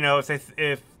they're,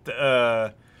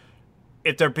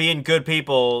 if they're being good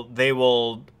people, they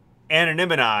will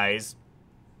anonymize.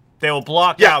 They will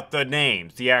block out the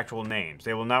names, the actual names.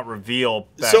 They will not reveal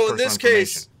that personal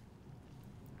information.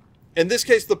 In this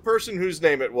case, the person whose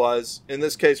name it was, in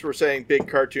this case we're saying Big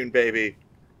Cartoon Baby,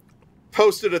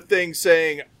 posted a thing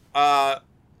saying,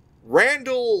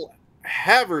 Randall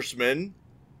Haversman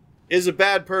is a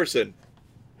bad person.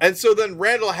 And so then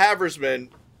Randall Haversman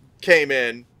came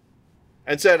in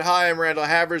and said, hi, I'm Randall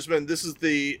Haversman. This is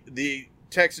the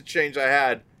text exchange I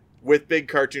had with Big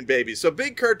Cartoon Baby. So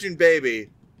Big Cartoon Baby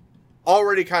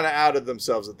already kind of outed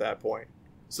themselves at that point.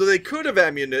 So they could have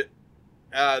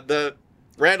the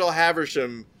Randall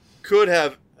Haversham could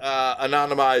have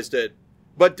anonymized it,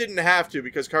 but didn't have to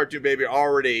because Cartoon Baby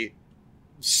already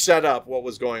set up what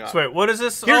was going on. So wait, what does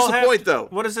this Here's the point, though.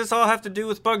 What does this all have to do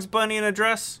with Bugs Bunny and a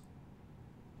dress?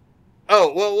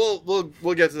 Oh, well,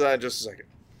 we'll get to that in just a second.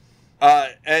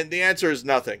 And the answer is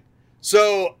nothing.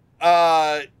 So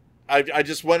I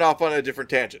just went off on a different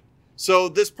tangent. So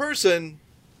this person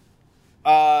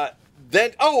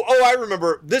then I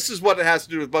remember. This is what it has to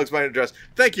do with Bugs Bunny and a dress.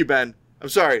 Thank you, Ben. I'm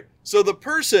sorry. So the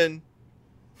person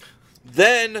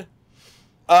then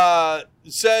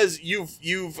says,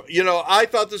 I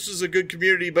thought this was a good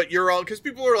community, but you're all, because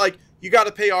people are like, you got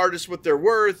to pay artists what they're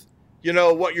worth.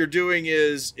 What you're doing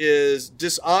is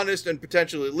dishonest and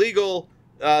potentially illegal.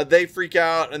 They freak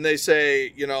out and they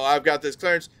say, I've got this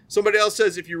clearance. Somebody else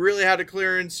says, if you really had a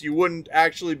clearance, you wouldn't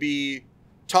actually be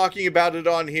talking about it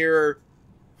on here.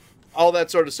 All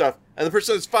that sort of stuff. And the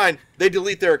person says, fine. They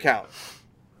delete their account.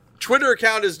 Twitter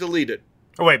account is deleted.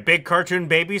 Oh, wait, Big Cartoon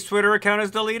Baby's Twitter account is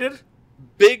deleted?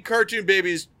 Big Cartoon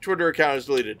Baby's Twitter account is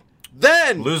deleted.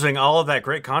 Then... losing all of that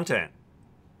great content.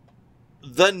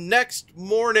 The next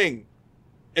morning,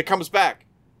 it comes back.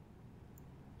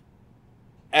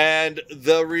 And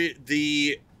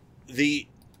the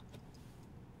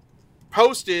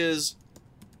post is,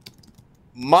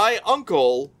 my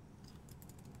uncle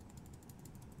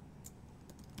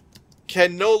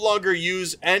can no longer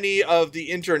use any of the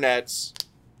internets.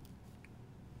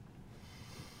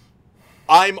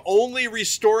 I'm only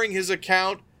restoring his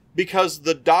account because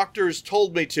the doctors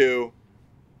told me to.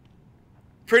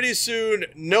 Pretty soon,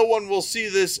 no one will see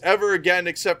this ever again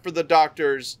except for the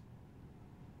doctors.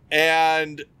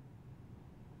 And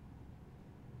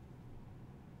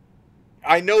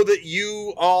I know that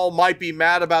you all might be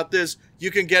mad about this.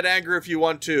 You can get angry if you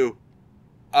want to.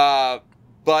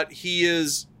 But he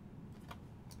is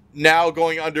now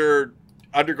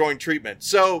undergoing treatment.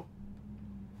 So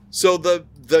the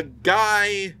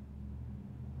guy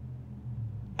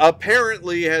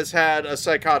apparently has had a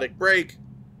psychotic break,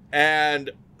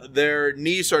 and their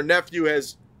niece or nephew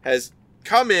has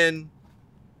come in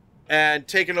and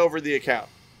taken over the account.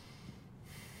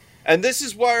 And this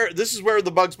is where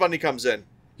the Bugs Bunny comes in.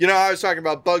 I was talking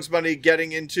about Bugs Bunny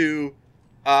getting into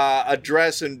a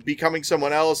dress and becoming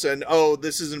someone else, and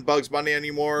this isn't Bugs Bunny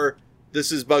anymore.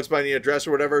 This is Bugs Bunny a dress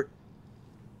or whatever.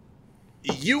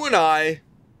 You and I,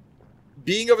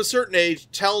 being of a certain age,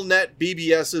 Telnet,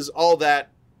 BBSs, all that,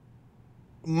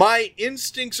 my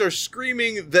instincts are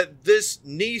screaming that this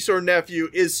niece or nephew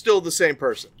is still the same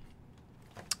person.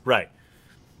 Right.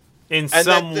 In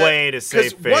some way to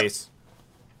save face.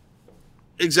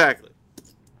 Exactly.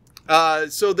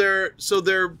 So they're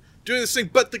doing this thing.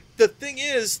 But the thing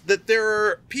is that there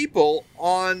are people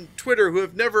on Twitter who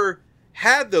have never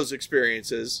had those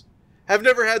experiences, have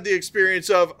never had the experience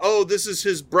of, this is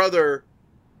his brother.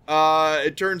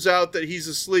 It turns out that he's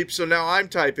asleep, so now I'm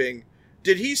typing.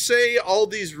 Did he say all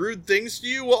these rude things to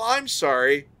you? Well, I'm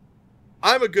sorry.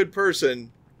 I'm a good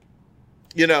person,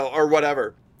 or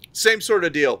whatever. Same sort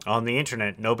of deal. On the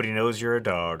internet, nobody knows you're a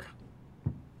dog.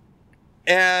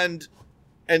 And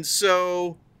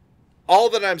so all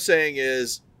that I'm saying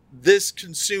is this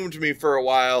consumed me for a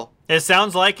while. It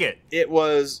sounds like it. It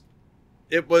was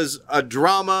a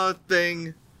drama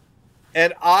thing,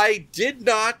 and I did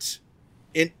not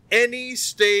in any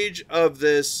stage of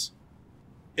this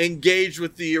engage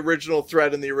with the original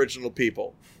thread and the original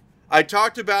people. I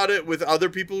talked about it with other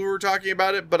people who were talking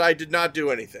about it, but I did not do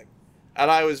anything. And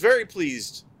I was very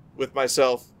pleased with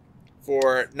myself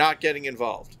for not getting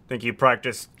involved. Think you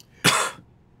practiced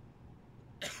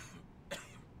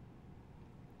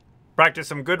Practice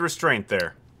some good restraint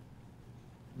there.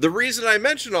 The reason I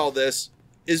mention all this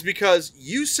is because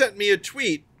you sent me a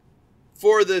tweet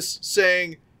for this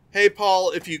saying, hey, Paul,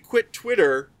 if you quit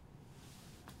Twitter,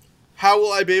 how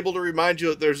will I be able to remind you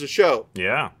that there's a show?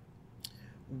 Yeah.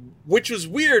 Which was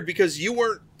weird because you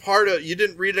weren't you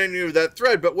didn't read any of that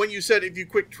thread. But when you said if you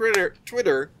quit Twitter,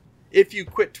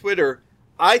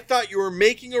 I thought you were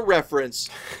making a reference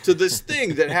to this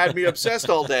thing that had me obsessed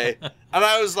all day. And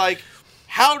I was like,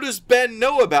 how does Ben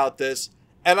know about this?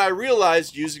 And I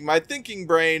realized, using my thinking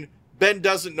brain, Ben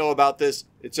doesn't know about this.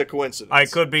 It's a coincidence. I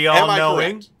could be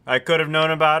all-knowing. I could have known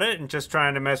about it and just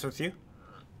trying to mess with you.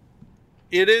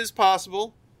 It is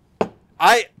possible.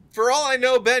 For all I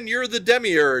know, Ben, you're the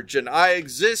demiurge, and I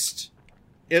exist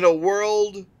in a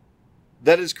world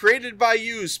that is created by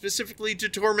you specifically to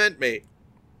torment me.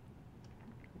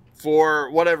 For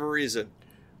whatever reason.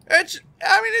 It's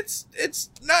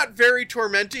not very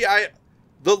tormenty.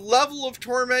 The level of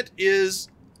torment is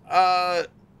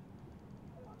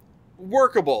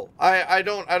workable. I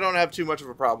don't have too much of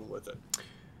a problem with it.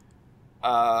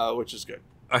 Which is good.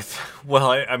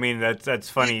 That's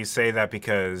funny you say that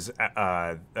because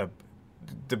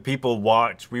the people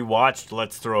we watched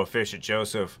Let's Throw a Fish at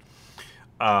Joseph,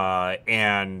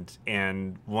 and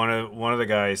one of the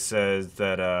guys says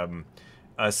that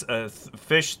a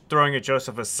fish throwing at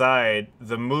Joseph aside,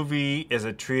 the movie is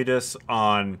a treatise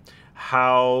on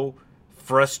how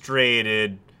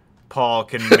frustrated Paul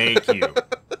can make you.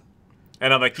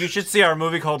 And I'm like, you should see our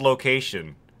movie called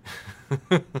Location.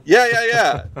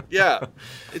 Yeah.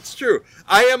 It's true.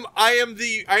 I am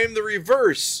the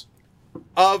reverse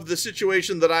of the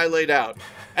situation that I laid out.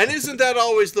 And isn't that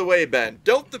always the way, Ben?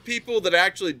 Don't the people that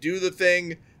actually do the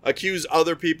thing accuse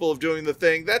other people of doing the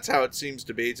thing? That's how it seems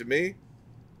to be to me.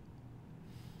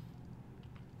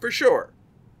 For sure.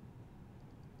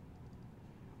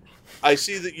 I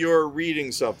see that you're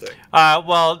reading something.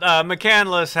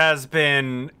 McCandless has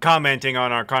been commenting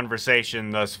on our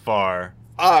conversation thus far.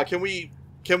 Can we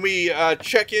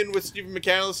check in with Stephen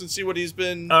McCandless and see what he's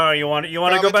been? Oh, you want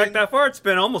to go back that far? It's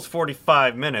been almost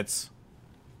 45 minutes.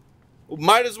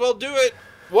 Might as well do it.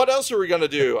 What else are we gonna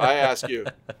do? I ask you.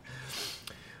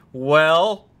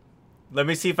 Well, let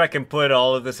me see if I can put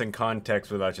all of this in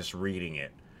context without just reading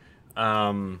it.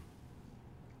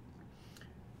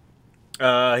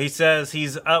 He says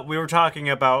we were talking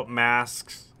about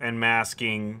masks and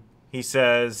masking. He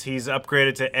says he's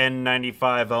upgraded to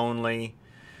N95 only.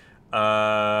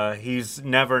 He's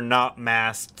never not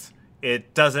masked.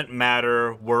 It doesn't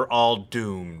matter. We're all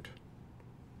doomed.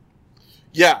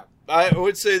 Yeah, I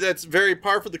would say that's very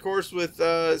par for the course with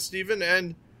Stephen,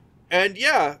 and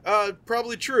yeah,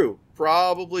 probably true.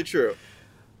 Probably true.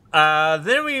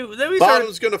 Then we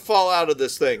Bottom's gonna fall out of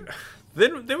this thing.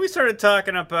 Then we started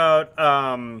talking about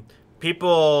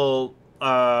people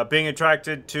being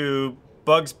attracted to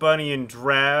Bugs Bunny and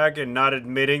drag and not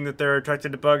admitting that they're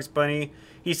attracted to Bugs Bunny.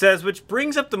 He says, which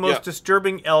brings up the most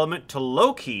disturbing element to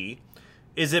Loki.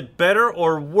 Is it better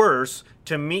or worse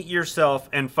to meet yourself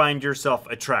and find yourself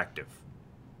attractive?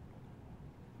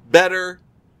 Better.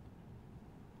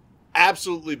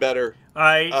 Absolutely better.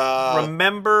 I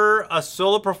remember a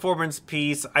solo performance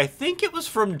piece. I think it was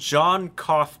from John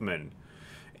Kaufman.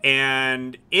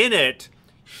 And in it,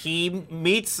 he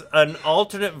meets an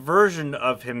alternate version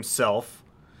of himself.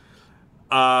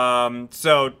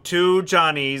 So two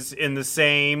Johnnies in the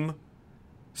same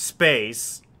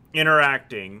space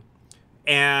interacting,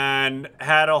 and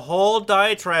had a whole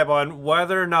diatribe on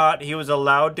whether or not he was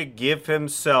allowed to give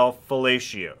himself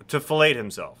fellatio, to fellate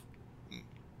himself.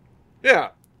 Yeah.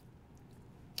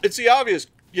 It's the obvious,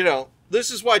 this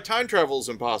is why time travel is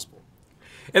impossible.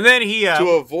 And then he... to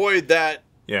avoid that...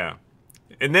 Yeah.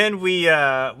 And then we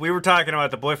were talking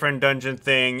about the boyfriend dungeon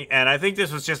thing, and I think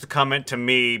this was just a comment to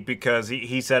me because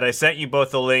he said, I sent you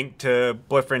both a link to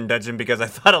boyfriend dungeon because I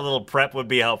thought a little prep would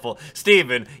be helpful.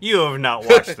 Steven, you have not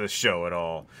watched this show at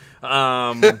all.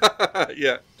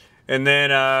 Yeah. And then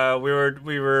we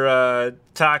were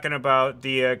talking about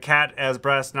the cat as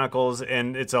brass knuckles,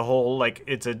 and it's a whole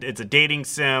it's a dating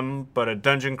sim but a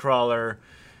dungeon crawler.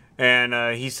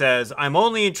 And he says, I'm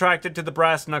only attracted to the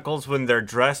brass knuckles when they're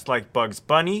dressed like Bugs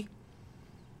Bunny.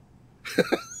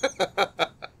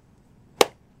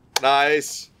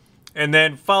 Nice. And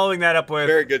then following that up with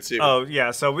very good, Steven. Oh yeah,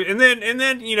 so and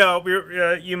then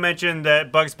you mentioned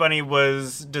that Bugs Bunny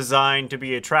was designed to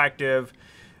be attractive.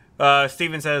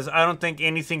 Steven says, I don't think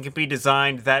anything can be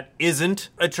designed that isn't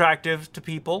attractive to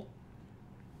people.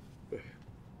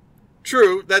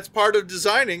 True, that's part of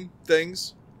designing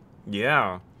things.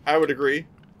 Yeah. I would agree.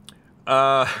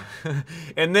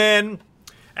 And then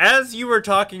As you were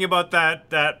talking about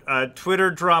that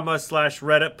Twitter drama /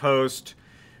 Reddit post,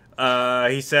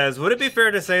 he says, would it be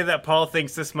fair to say that Paul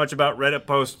thinks this much about Reddit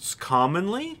posts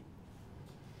commonly?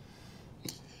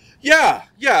 Yeah.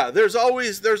 There's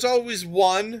always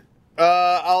one.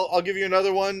 I'll give you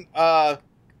another one.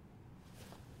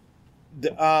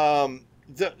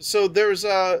 So there's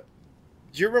do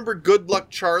you remember Good Luck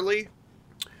Charlie?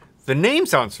 The name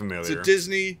sounds familiar. It's a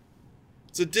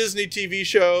Disney TV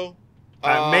show.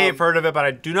 I may have heard of it, but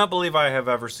I do not believe I have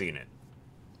ever seen it.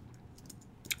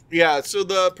 Yeah, so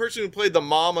the person who played the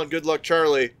mom on Good Luck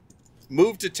Charlie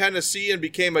moved to Tennessee and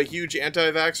became a huge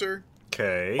anti-vaxxer.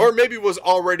 Okay. Or maybe was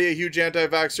already a huge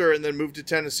anti-vaxxer and then moved to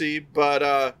Tennessee.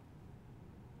 But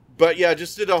yeah,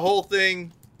 just did a whole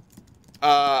thing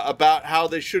about how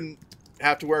they shouldn't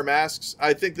have to wear masks.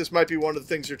 I think this might be one of the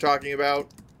things you're talking about.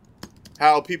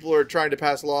 How people are trying to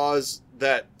pass laws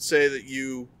that say that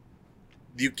you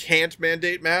can't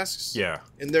mandate masks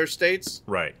in their states.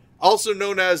 Right. Also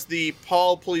known as the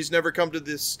Paul Please Never Come to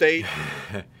This State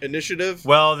initiative.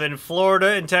 Well, then Florida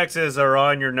and Texas are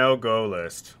on your no-go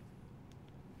list.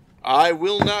 I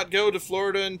will not go to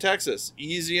Florida and Texas.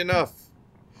 Easy enough.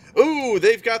 Ooh,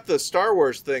 they've got the Star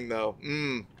Wars thing, though.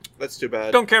 That's too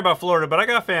bad. Don't care about Florida, but I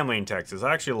got family in Texas.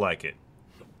 I actually like it.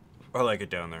 I like it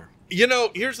down there. You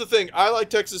know, here's the thing. I like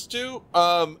Texas, too.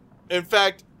 In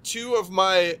fact, two of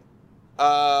my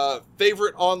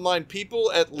favorite online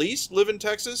people, at least, live in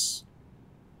Texas.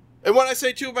 And when I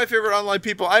say two of my favorite online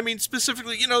people, I mean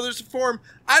specifically, there's a forum.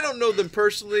 I don't know them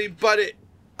personally, but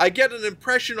I get an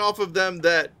impression off of them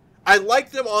that I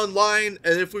like them online,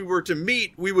 and if we were to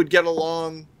meet, we would get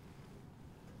along.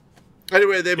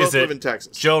 Anyway, they both live in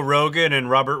Texas. Joe Rogan and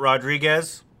Robert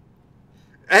Rodriguez?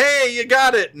 Hey, you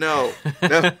got it. No.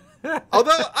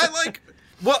 Although,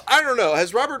 I don't know.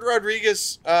 Has Robert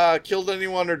Rodriguez killed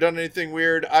anyone or done anything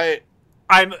weird? I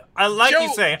like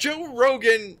you say. Joe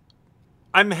Rogan.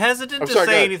 I'm hesitant to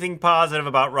say anything positive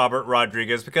about Robert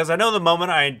Rodriguez because I know the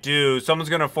moment I do, someone's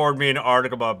going to forward me an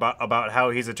article about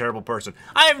how he's a terrible person.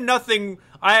 I have nothing.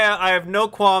 I have no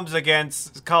qualms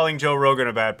against calling Joe Rogan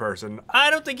a bad person. I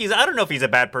don't know if he's a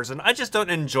bad person. I just don't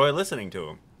enjoy listening to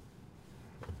him.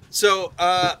 So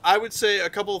I would say a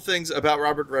couple of things about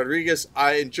Robert Rodriguez.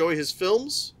 I enjoy his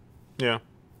films. Yeah.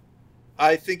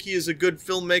 I think he is a good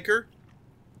filmmaker.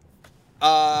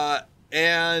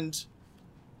 And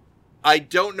I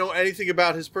don't know anything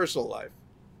about his personal life.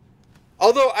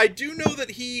 Although I do know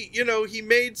that he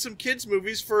made some kids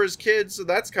movies for his kids, so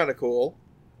that's kind of cool.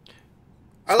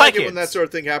 I like it when that sort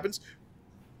of thing happens.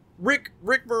 Rick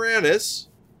Moranis,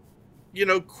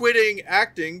 quitting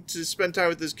acting to spend time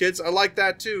with his kids. I like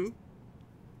that too.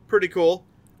 Pretty cool.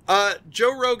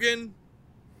 Joe Rogan,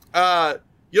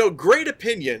 great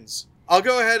opinions. I'll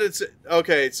go ahead and say,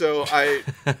 okay, so I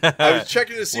was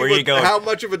checking to see how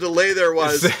much of a delay there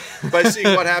was by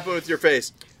seeing what happened with your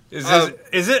face. Is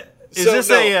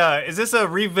this a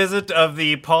revisit of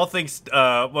the Paul thinks,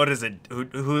 what is it?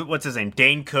 What's his name?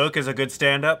 Dane Cook is a good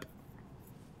stand-up?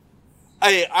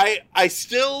 I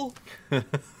still...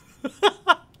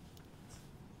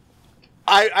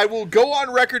 I will go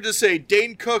on record to say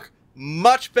Dane Cook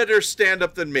much better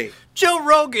stand-up than me. Joe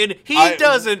Rogan, he's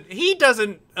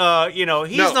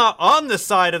not on the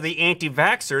side of the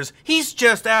anti-vaxxers. He's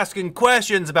just asking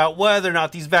questions about whether or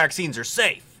not these vaccines are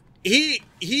safe. He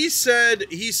said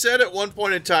at one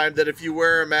point in time that if you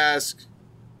wear a mask,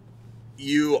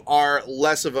 you are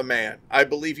less of a man. I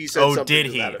believe he said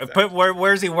something to that effect. But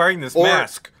where's he wearing this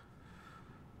mask?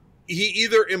 He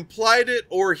either implied it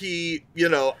or he,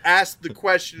 asked the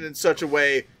question in such a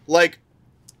way like,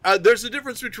 there's a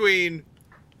difference between,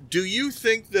 do you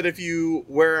think that if you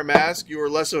wear a mask, you are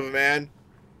less of a man?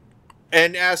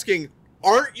 And asking,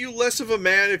 aren't you less of a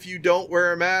man if you don't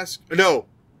wear a mask? No.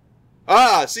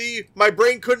 See, my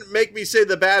brain couldn't make me say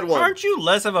the bad one. Aren't you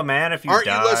less of a man if you die? Aren't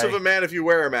you less of a man if you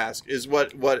wear a mask? Is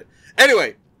what.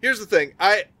 Anyway, here's the thing.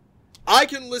 I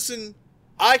can listen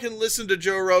to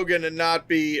Joe Rogan and not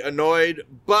be annoyed,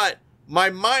 but my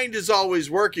mind is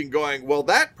always working, going, well,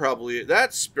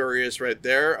 that's spurious right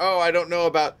there. Oh, I don't know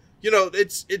about,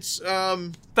 it's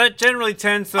that generally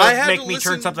tends to make me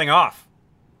turn something off.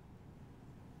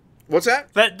 What's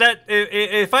that? That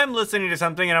if I'm listening to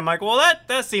something and I'm like, well,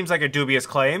 that seems like a dubious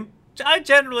claim, I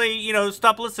generally,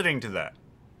 stop listening to that.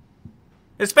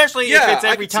 Especially if it's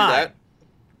every time.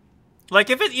 Like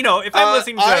if I'm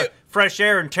listening to Fresh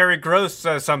Air and Terry Gross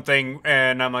says something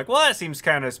and I'm like, well, that seems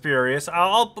kind of spurious.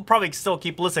 I'll probably still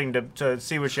keep listening to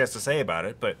see what she has to say about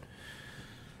it, but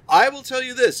I will tell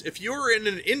you this. If you're in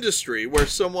an industry where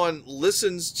someone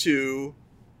listens to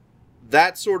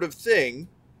that sort of thing,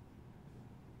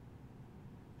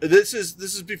 This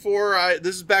is before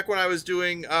this is back when I was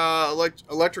doing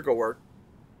electrical work.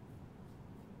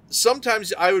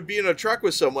 Sometimes I would be in a truck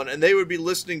with someone and they would be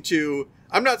listening to,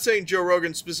 I'm not saying Joe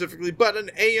Rogan specifically, but an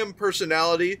AM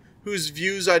personality whose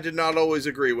views I did not always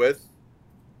agree with.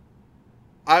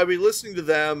 I would be listening to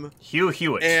them. Hugh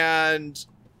Hewitt. And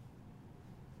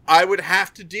I would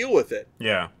have to deal with it.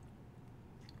 Yeah.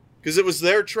 Because it was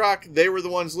their truck. They were the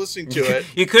ones listening to it.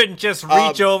 You couldn't just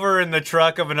reach over in the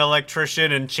truck of an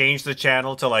electrician and change the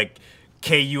channel to like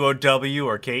KUOW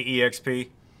or KEXP.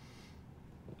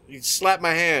 You'd slap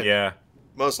my hand. Yeah.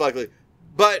 Most likely.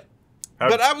 But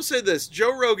I will say this.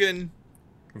 Joe Rogan,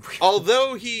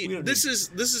 although this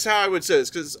is how I would say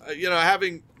this. Because,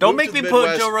 having... Don't make me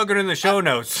put Joe Rogan in the show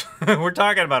notes. We're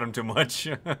talking about him too much.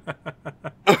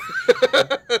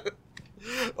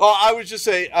 Well, I would just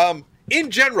say... in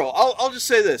general, I'll just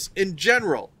say this. In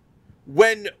general,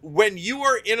 when you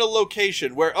are in a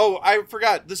location where, I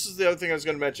forgot, this is the other thing I was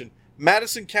going to mention.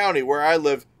 Madison County, where I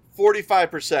live,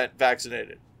 45%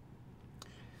 vaccinated.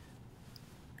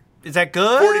 Is that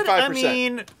good? 45%. I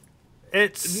mean,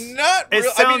 it's not. It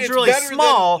sounds really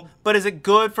small, but is it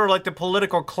good for like the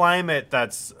political climate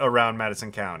that's around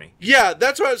Madison County? Yeah,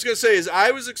 that's what I was going to say. Is I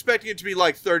was expecting it to be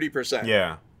like 30%.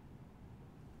 Yeah.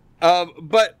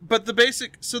 But the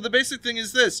basic thing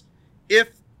is this: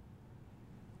 if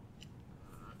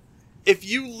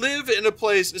you live in a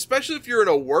place, especially if you're in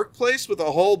a workplace with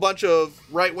a whole bunch of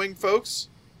right-wing folks,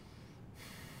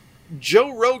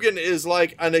 Joe Rogan is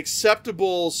like an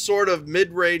acceptable sort of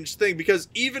mid-range thing, because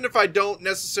even if I don't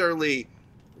necessarily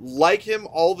like him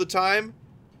all the time,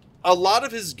 a lot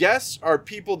of his guests are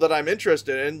people that I'm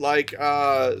interested in, like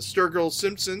Sturgill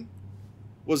Simpson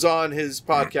was on his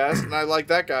podcast, and I like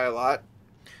that guy a lot.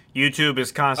 YouTube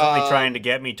is constantly trying to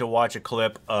get me to watch a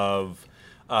clip of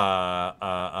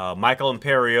Michael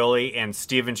Imperioli and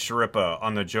Steven Sciarippa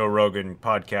on the Joe Rogan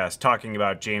podcast talking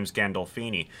about James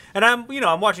Gandolfini. And I'm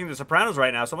watching The Sopranos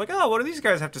right now, so I'm like, what do these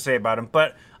guys have to say about him?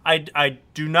 But I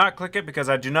do not click it because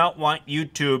I do not want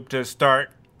YouTube to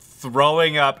start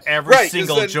throwing up every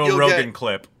single Joe Rogan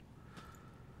clip.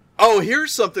 Oh,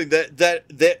 here's something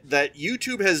that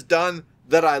YouTube has done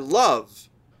that I love.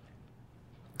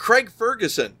 Craig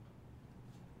Ferguson.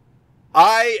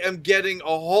 I am getting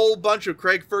a whole bunch of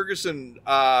Craig Ferguson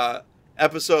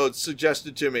episodes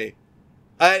suggested to me.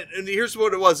 And here's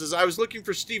what it was, is I was looking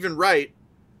for Stephen Wright.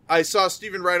 I saw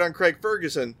Stephen Wright on Craig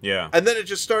Ferguson. Yeah. And then it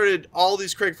just started all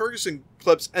these Craig Ferguson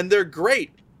clips, and they're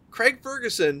great. Craig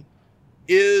Ferguson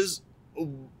is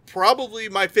probably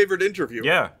my favorite interviewer.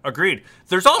 Yeah, agreed.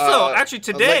 There's also, actually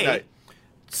today,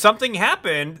 something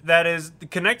happened that is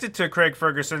connected to Craig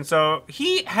Ferguson. So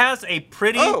he has a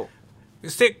pretty...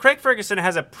 Craig Ferguson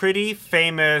has a pretty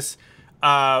famous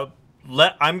I'm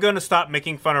going to stop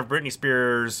making fun of Britney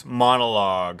Spears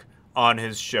monologue on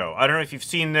his show. I don't know if you've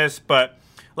seen this, but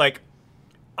like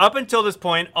up until this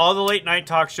point, all the late night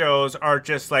talk shows are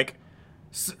just like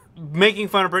making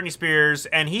fun of Britney Spears,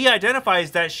 and he identifies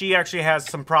that she actually has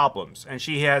some problems and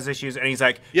she has issues, and he's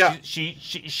like,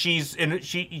 she's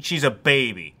a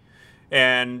baby,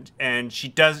 and she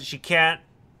can't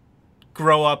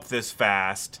grow up this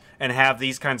fast and have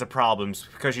these kinds of problems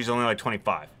because she's only like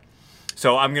 25.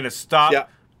 So I'm gonna stop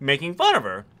making fun of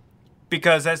her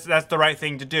because that's the right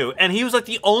thing to do. And he was like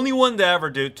the only one to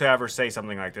ever say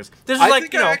something like this. This is I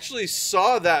think I actually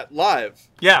saw that live.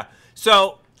 Yeah.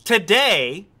 So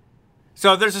today,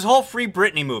 there's this whole Free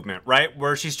Britney movement, right?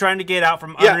 Where she's trying to get out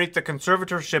from underneath the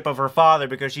conservatorship of her father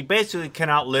because she basically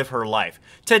cannot live her life.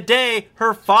 Today,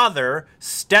 her father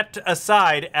stepped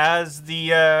aside as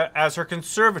her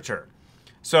conservator.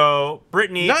 So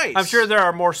Britney, nice. I'm sure there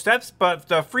are more steps, but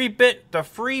the Free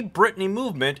Britney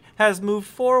movement has moved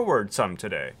forward some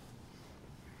today.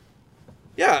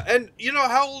 Yeah, and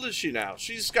how old is she now?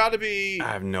 She's got to be...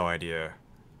 I have no idea.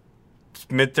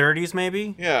 Mid-30s,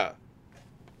 maybe? Yeah.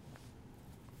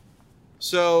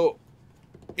 So,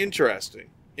 interesting.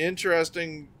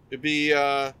 It'd be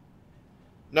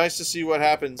nice to see what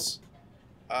happens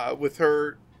with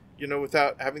her,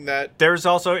 without having that. There's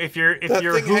also if you're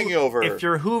hanging over her. If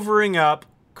you're hoovering up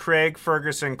Craig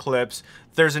Ferguson clips,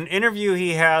 there's an interview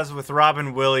he has with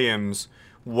Robin Williams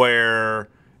where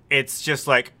it's just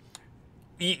like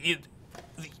they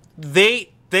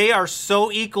are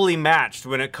so equally matched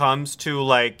when it comes to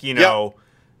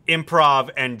improv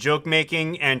and joke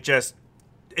making, and just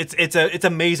it's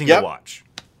amazing to watch.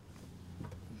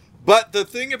 But the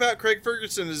thing about Craig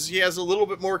Ferguson is he has a little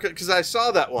bit more, because I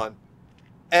saw that one,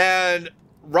 and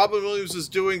Robin Williams was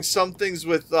doing some things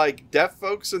with like deaf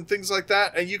folks and things like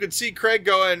that, and you could see Craig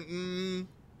going,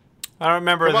 I don't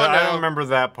remember that. I don't remember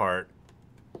that part.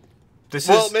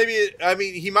 Maybe, I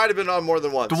mean, he might have been on more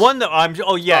than once. The one that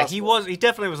Possible. he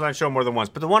definitely was on a show more than once.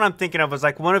 But the one I'm thinking of was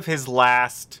like one of his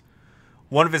last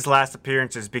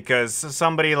appearances, because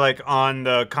somebody like on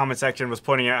the comment section was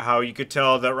pointing out how you could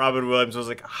tell that Robin Williams was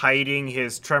like hiding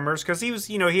his tremors, because he was,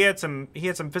 he had some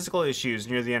physical issues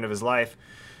near the end of his life,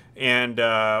 and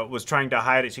was trying to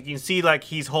hide it. So you can see like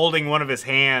he's holding one of his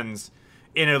hands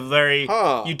in a very,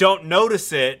 you don't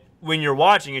notice it when you're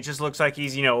watching. It just looks like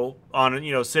he's,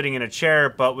 on, sitting in a chair.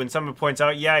 But when someone points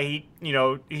out,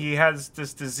 he has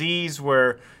this disease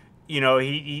where,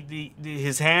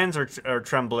 his hands are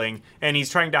trembling, and he's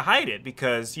trying to hide it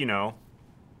because,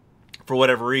 for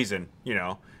whatever reason,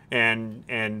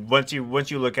 and once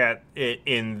you look at it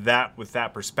with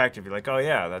that perspective, you're like, oh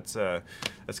yeah, that's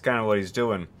kind of what he's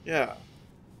doing. Yeah.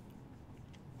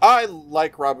 I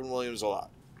like Robin Williams a lot.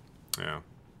 Yeah.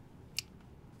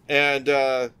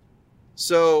 And,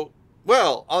 so,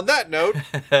 well, on that note,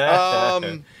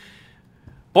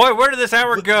 boy, where did this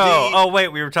hour go? Oh, wait,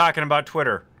 we were talking about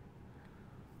Twitter.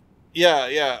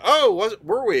 Yeah. Oh,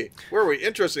 were we?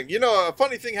 Interesting. A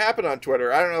funny thing happened on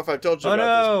Twitter. I don't know if I've told you about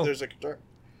this, but there's a guitar.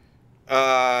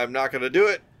 I'm not going to do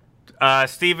it.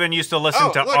 Steven used to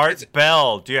listen to Art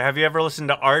Bell. Have you ever listened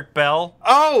to Art Bell?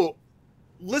 Oh,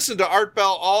 listen to Art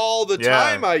Bell all the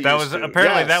time.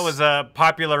 Apparently that was a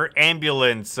popular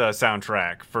ambulance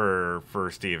soundtrack for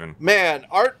Steven. Man,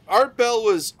 Art Bell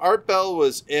was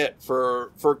it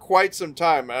for quite some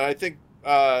time, and I think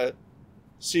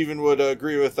Steven would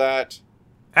agree with that.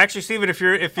 Actually, Steven, if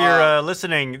you're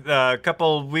listening, a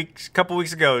couple weeks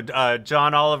ago,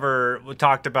 John Oliver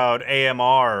talked about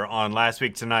AMR on Last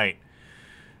Week Tonight.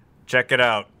 Check it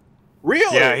out.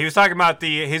 Really? Yeah, he was talking about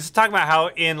how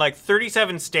in like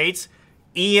 37 states,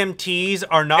 EMTs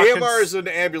are not. AMR is an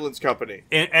ambulance company,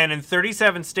 and in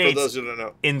 37 states, for those who don't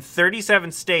know, EMTs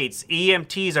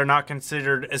are not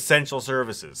considered essential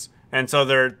services, and so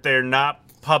they're not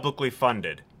publicly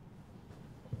funded.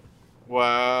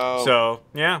 Wow. So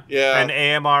yeah. And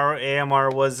AMR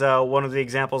was one of the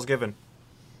examples given.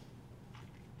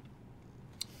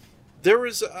 There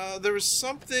was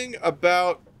something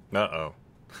about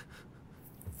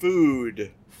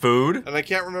food, and I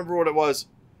can't remember what it was.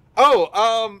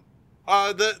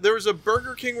 There was a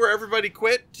Burger King where everybody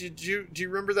quit. Do you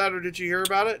remember that, or did you hear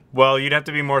about it? Well, you'd have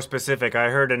to be more specific. I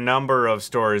heard a number of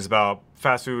stories about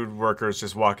fast food workers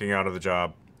just walking out of the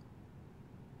job.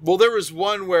 Well, there was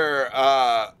one where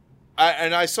I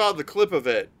saw the clip of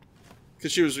it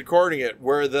because she was recording it,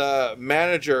 where the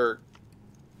manager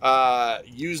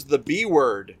used the B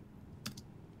word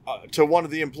to one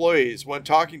of the employees when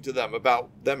talking to them about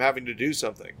them having to do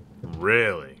something.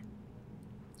 Really?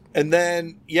 And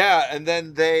then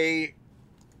they,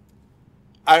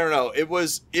 I don't know, it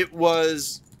was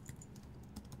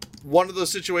one of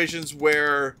those situations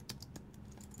where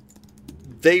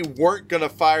they weren't going to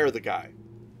fire the guy.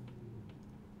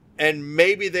 And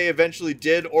maybe they eventually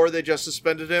did, or they just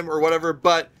suspended him or whatever,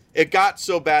 but it got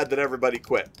so bad that everybody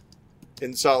quit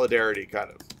in solidarity,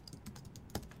 kind of.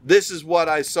 This is what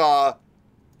I saw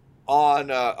on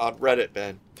Reddit,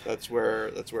 Ben. That's where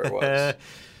it was.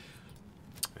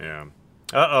 Yeah.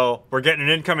 Uh-oh. We're getting an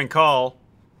incoming call.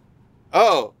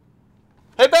 Oh.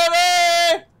 Hey,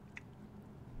 Betty!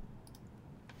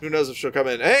 Who knows if she'll come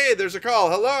in. Hey, there's a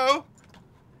call. Hello?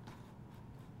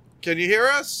 Can you hear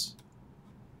us?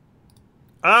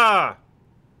 Ah.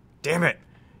 Damn it.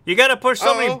 You gotta push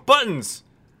so many buttons.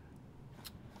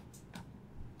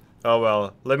 Oh,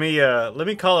 well. Let me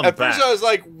call him back. At first I was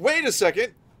like, wait a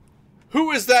second. Who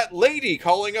is that lady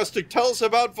calling us to tell us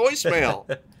about voicemail?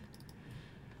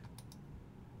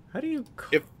 How do you...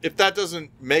 If that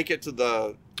doesn't make it to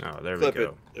the there clip, we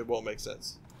go. It won't make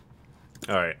sense.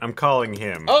 All right, I'm calling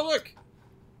him. Oh, look.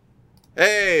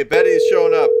 Hey, Betty's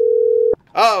showing up.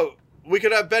 Oh, we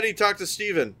could have Betty talk to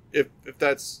Steven, if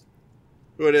that's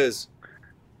who it is.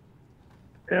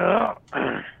 Yeah.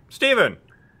 Steven.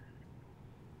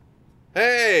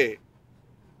 Hey.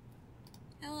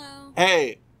 Hello.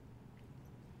 Hey.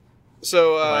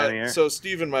 So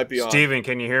Steven might be on. Steven,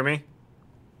 can you hear me?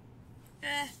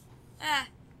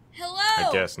 Hello. I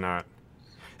guess not.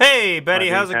 Hey, Betty,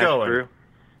 how's it going? Through?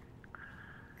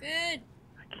 Good.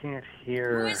 I can't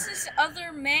hear. Who is this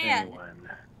other man? anyone.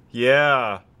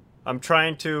 Yeah, I'm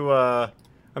trying to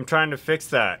fix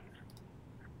that.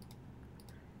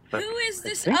 Who is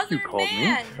this I think other you called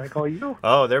man? me. Did I call you?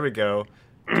 Oh, there we go.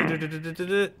 Where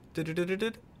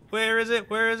is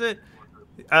it?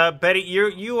 Betty,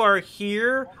 you are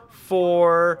here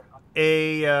for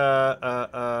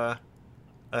a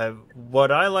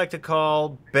what I like to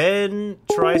call Ben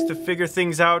tries to figure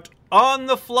things out on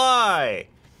the fly.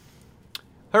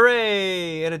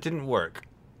 Hooray! And it didn't work.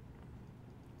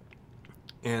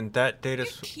 And that data...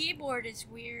 Your keyboard is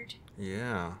weird.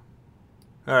 Yeah.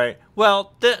 All right.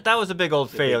 Well, that was a big old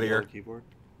failure. Keyboard.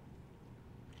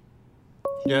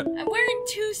 Yep. I'm wearing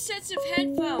 2 sets of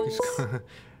headphones.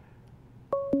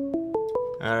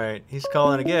 All right. He's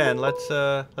calling again.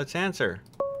 Let's answer.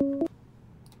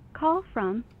 Call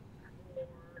from.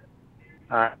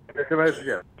 To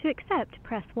accept,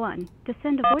 press 1. To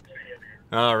send a voice.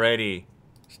 Alrighty.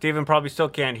 Steven probably still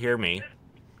can't hear me.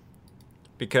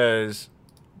 Because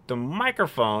the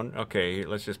microphone... Okay, here,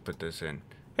 let's just put this in.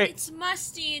 Hey. It's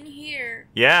musty in here.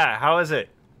 Yeah, how is it?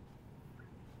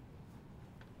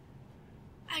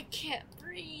 I can't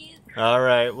breathe.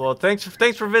 Alright, well, thanks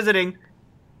for visiting.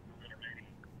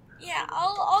 Yeah,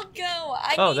 I'll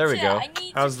go. There we go. I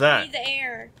need How's to that? breathe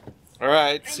air. All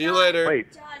right. See you later.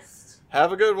 Wait. Dust.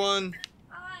 Have a good one.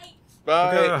 Bye.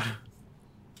 Bye.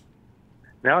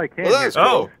 Now I can't. Well, that's hear.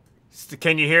 cool.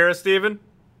 Can you hear us, Steven?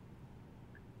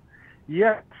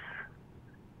 Yes.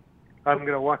 I'm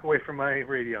going to walk away from my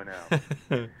radio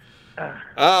now.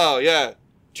 Oh, yeah.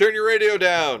 Turn your radio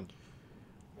down.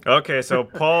 Okay, so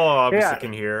Paul obviously Yeah,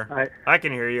 can hear. I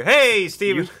can hear you. Hey,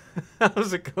 Steven.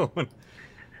 How's it going?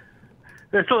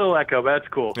 There's a little echo, but that's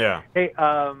cool. Yeah. Hey,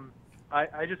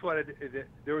 I just wanted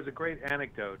there was a great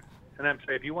anecdote, and I'm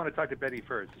sorry, if you want to talk to Betty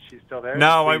first, is she still there?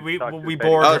 No, Please we talk to Betty.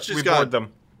 bored Oh, she's we gone. bored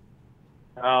them.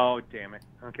 Oh, damn it.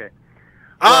 Okay.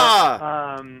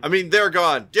 I mean, they're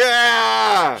gone.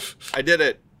 Yeah! I did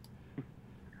it.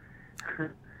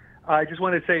 I just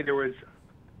wanted to say there was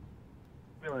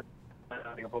term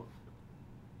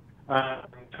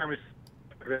of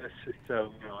service,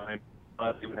 so I'm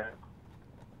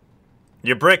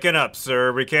You're breaking up,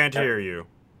 sir. We can't hear you.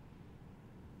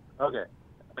 okay.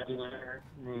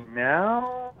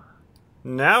 Now?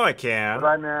 Now I What can.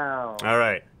 about now? All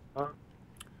right.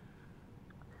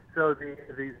 So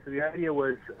the idea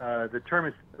was the term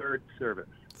is third service.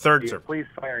 Third The service. police,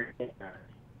 fire, and EMS,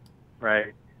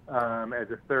 right?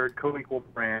 As a third co-equal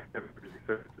branch of emergency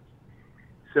services.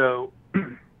 So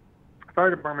fire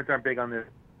departments aren't big on this.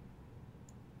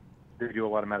 They do a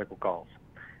lot of medical calls,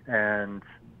 and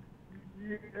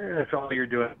if all you're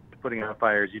doing is putting out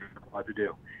fires, you don't have a lot to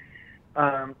do.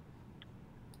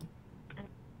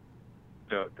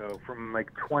 So from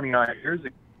like 20 odd years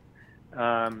ago,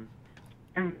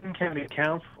 Kent County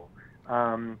Council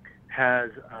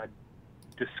has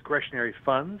discretionary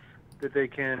funds that they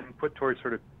can put towards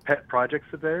sort of pet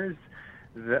projects of theirs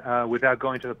without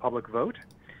going to the public vote.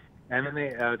 And then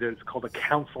there's called a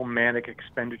council manic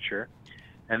expenditure.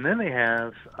 And then they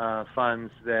have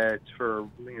funds that for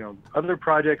other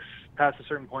projects past a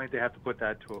certain point, they have to put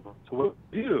that to a vote. So what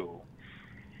they do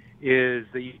is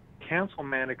the council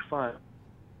manic fund,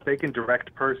 they can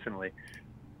direct personally,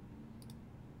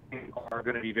 are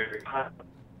going to be very high.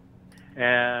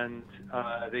 And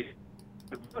they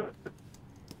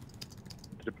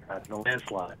to pass in a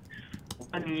landslide.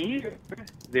 1 year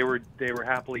they were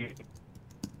happily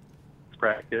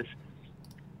practice,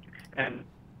 and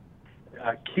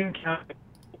King County,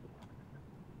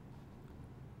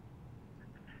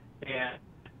 and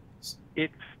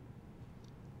it's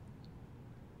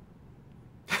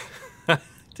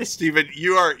Steven,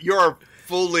 you are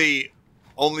fully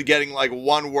only getting like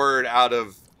 1 word out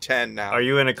of 10 now. Are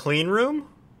you in a clean room?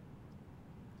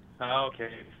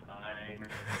 okay, fine.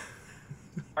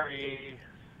 Sorry.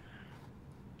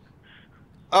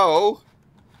 Oh.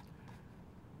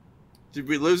 Did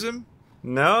we lose him?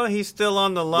 No, he's still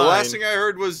on the line. The last thing I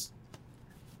heard was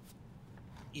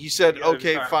he said, Yeah, I'm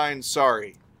okay, sorry. fine,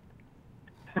 sorry.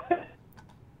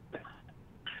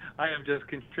 I am just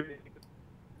contributing.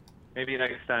 Maybe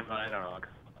next time, I don't know.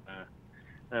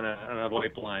 And a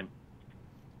VoIP line.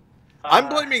 I'm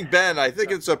blaming Ben. I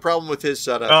think it's a problem with his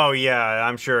setup. Oh, yeah,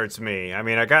 I'm sure it's me. I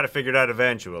mean, I got to figure it out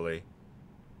eventually.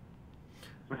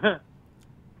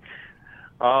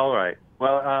 All right.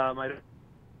 Well, I don't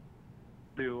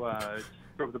do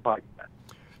the podcast.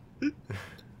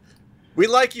 We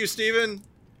like you, Steven.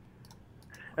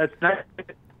 That's not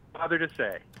bother to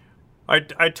say.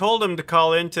 I told him to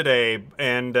call in today,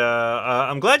 and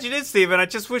I'm glad you did, Steven. I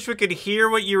just wish we could hear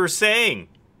what you were saying.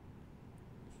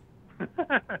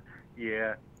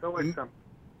 Yeah, it's always something.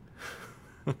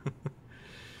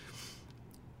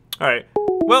 All right.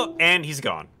 Well, and he's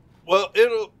gone. Well,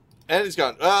 and he's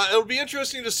gone. It'll be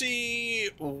interesting to see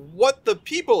what the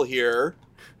people hear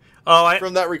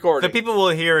from that recording. The people will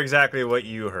hear exactly what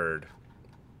you heard.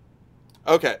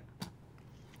 Okay.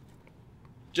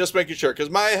 Just making sure, because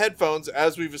my headphones,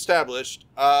 as we've established,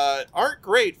 aren't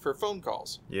great for phone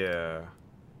calls. Yeah.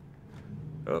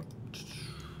 Oh.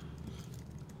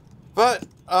 But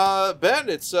Ben,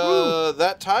 it's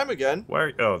that time again.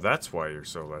 Why? Oh, that's why you're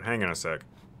so loud. Hang on a sec.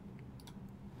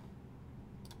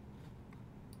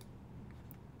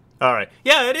 All right.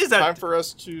 Yeah, it is that Time for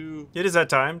us to It is that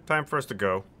time. Time for us to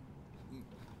go.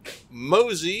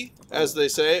 mosey, as they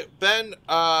say. Ben,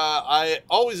 I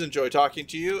always enjoy talking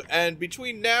to you, and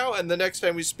between now and the next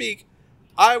time we speak,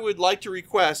 I would like to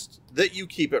request that you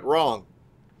keep it wrong.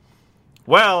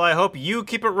 Well, I hope you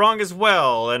keep it wrong as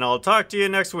well, and I'll talk to you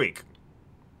next week.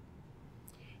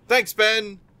 Thanks,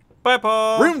 Ben. Bye,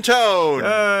 Paul. Room tone.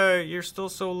 You're still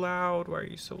so loud. Why are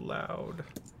you so loud?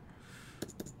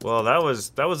 Well, that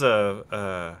was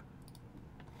a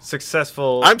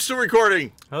successful. I'm still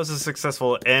recording. That was a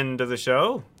successful end of the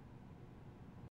show.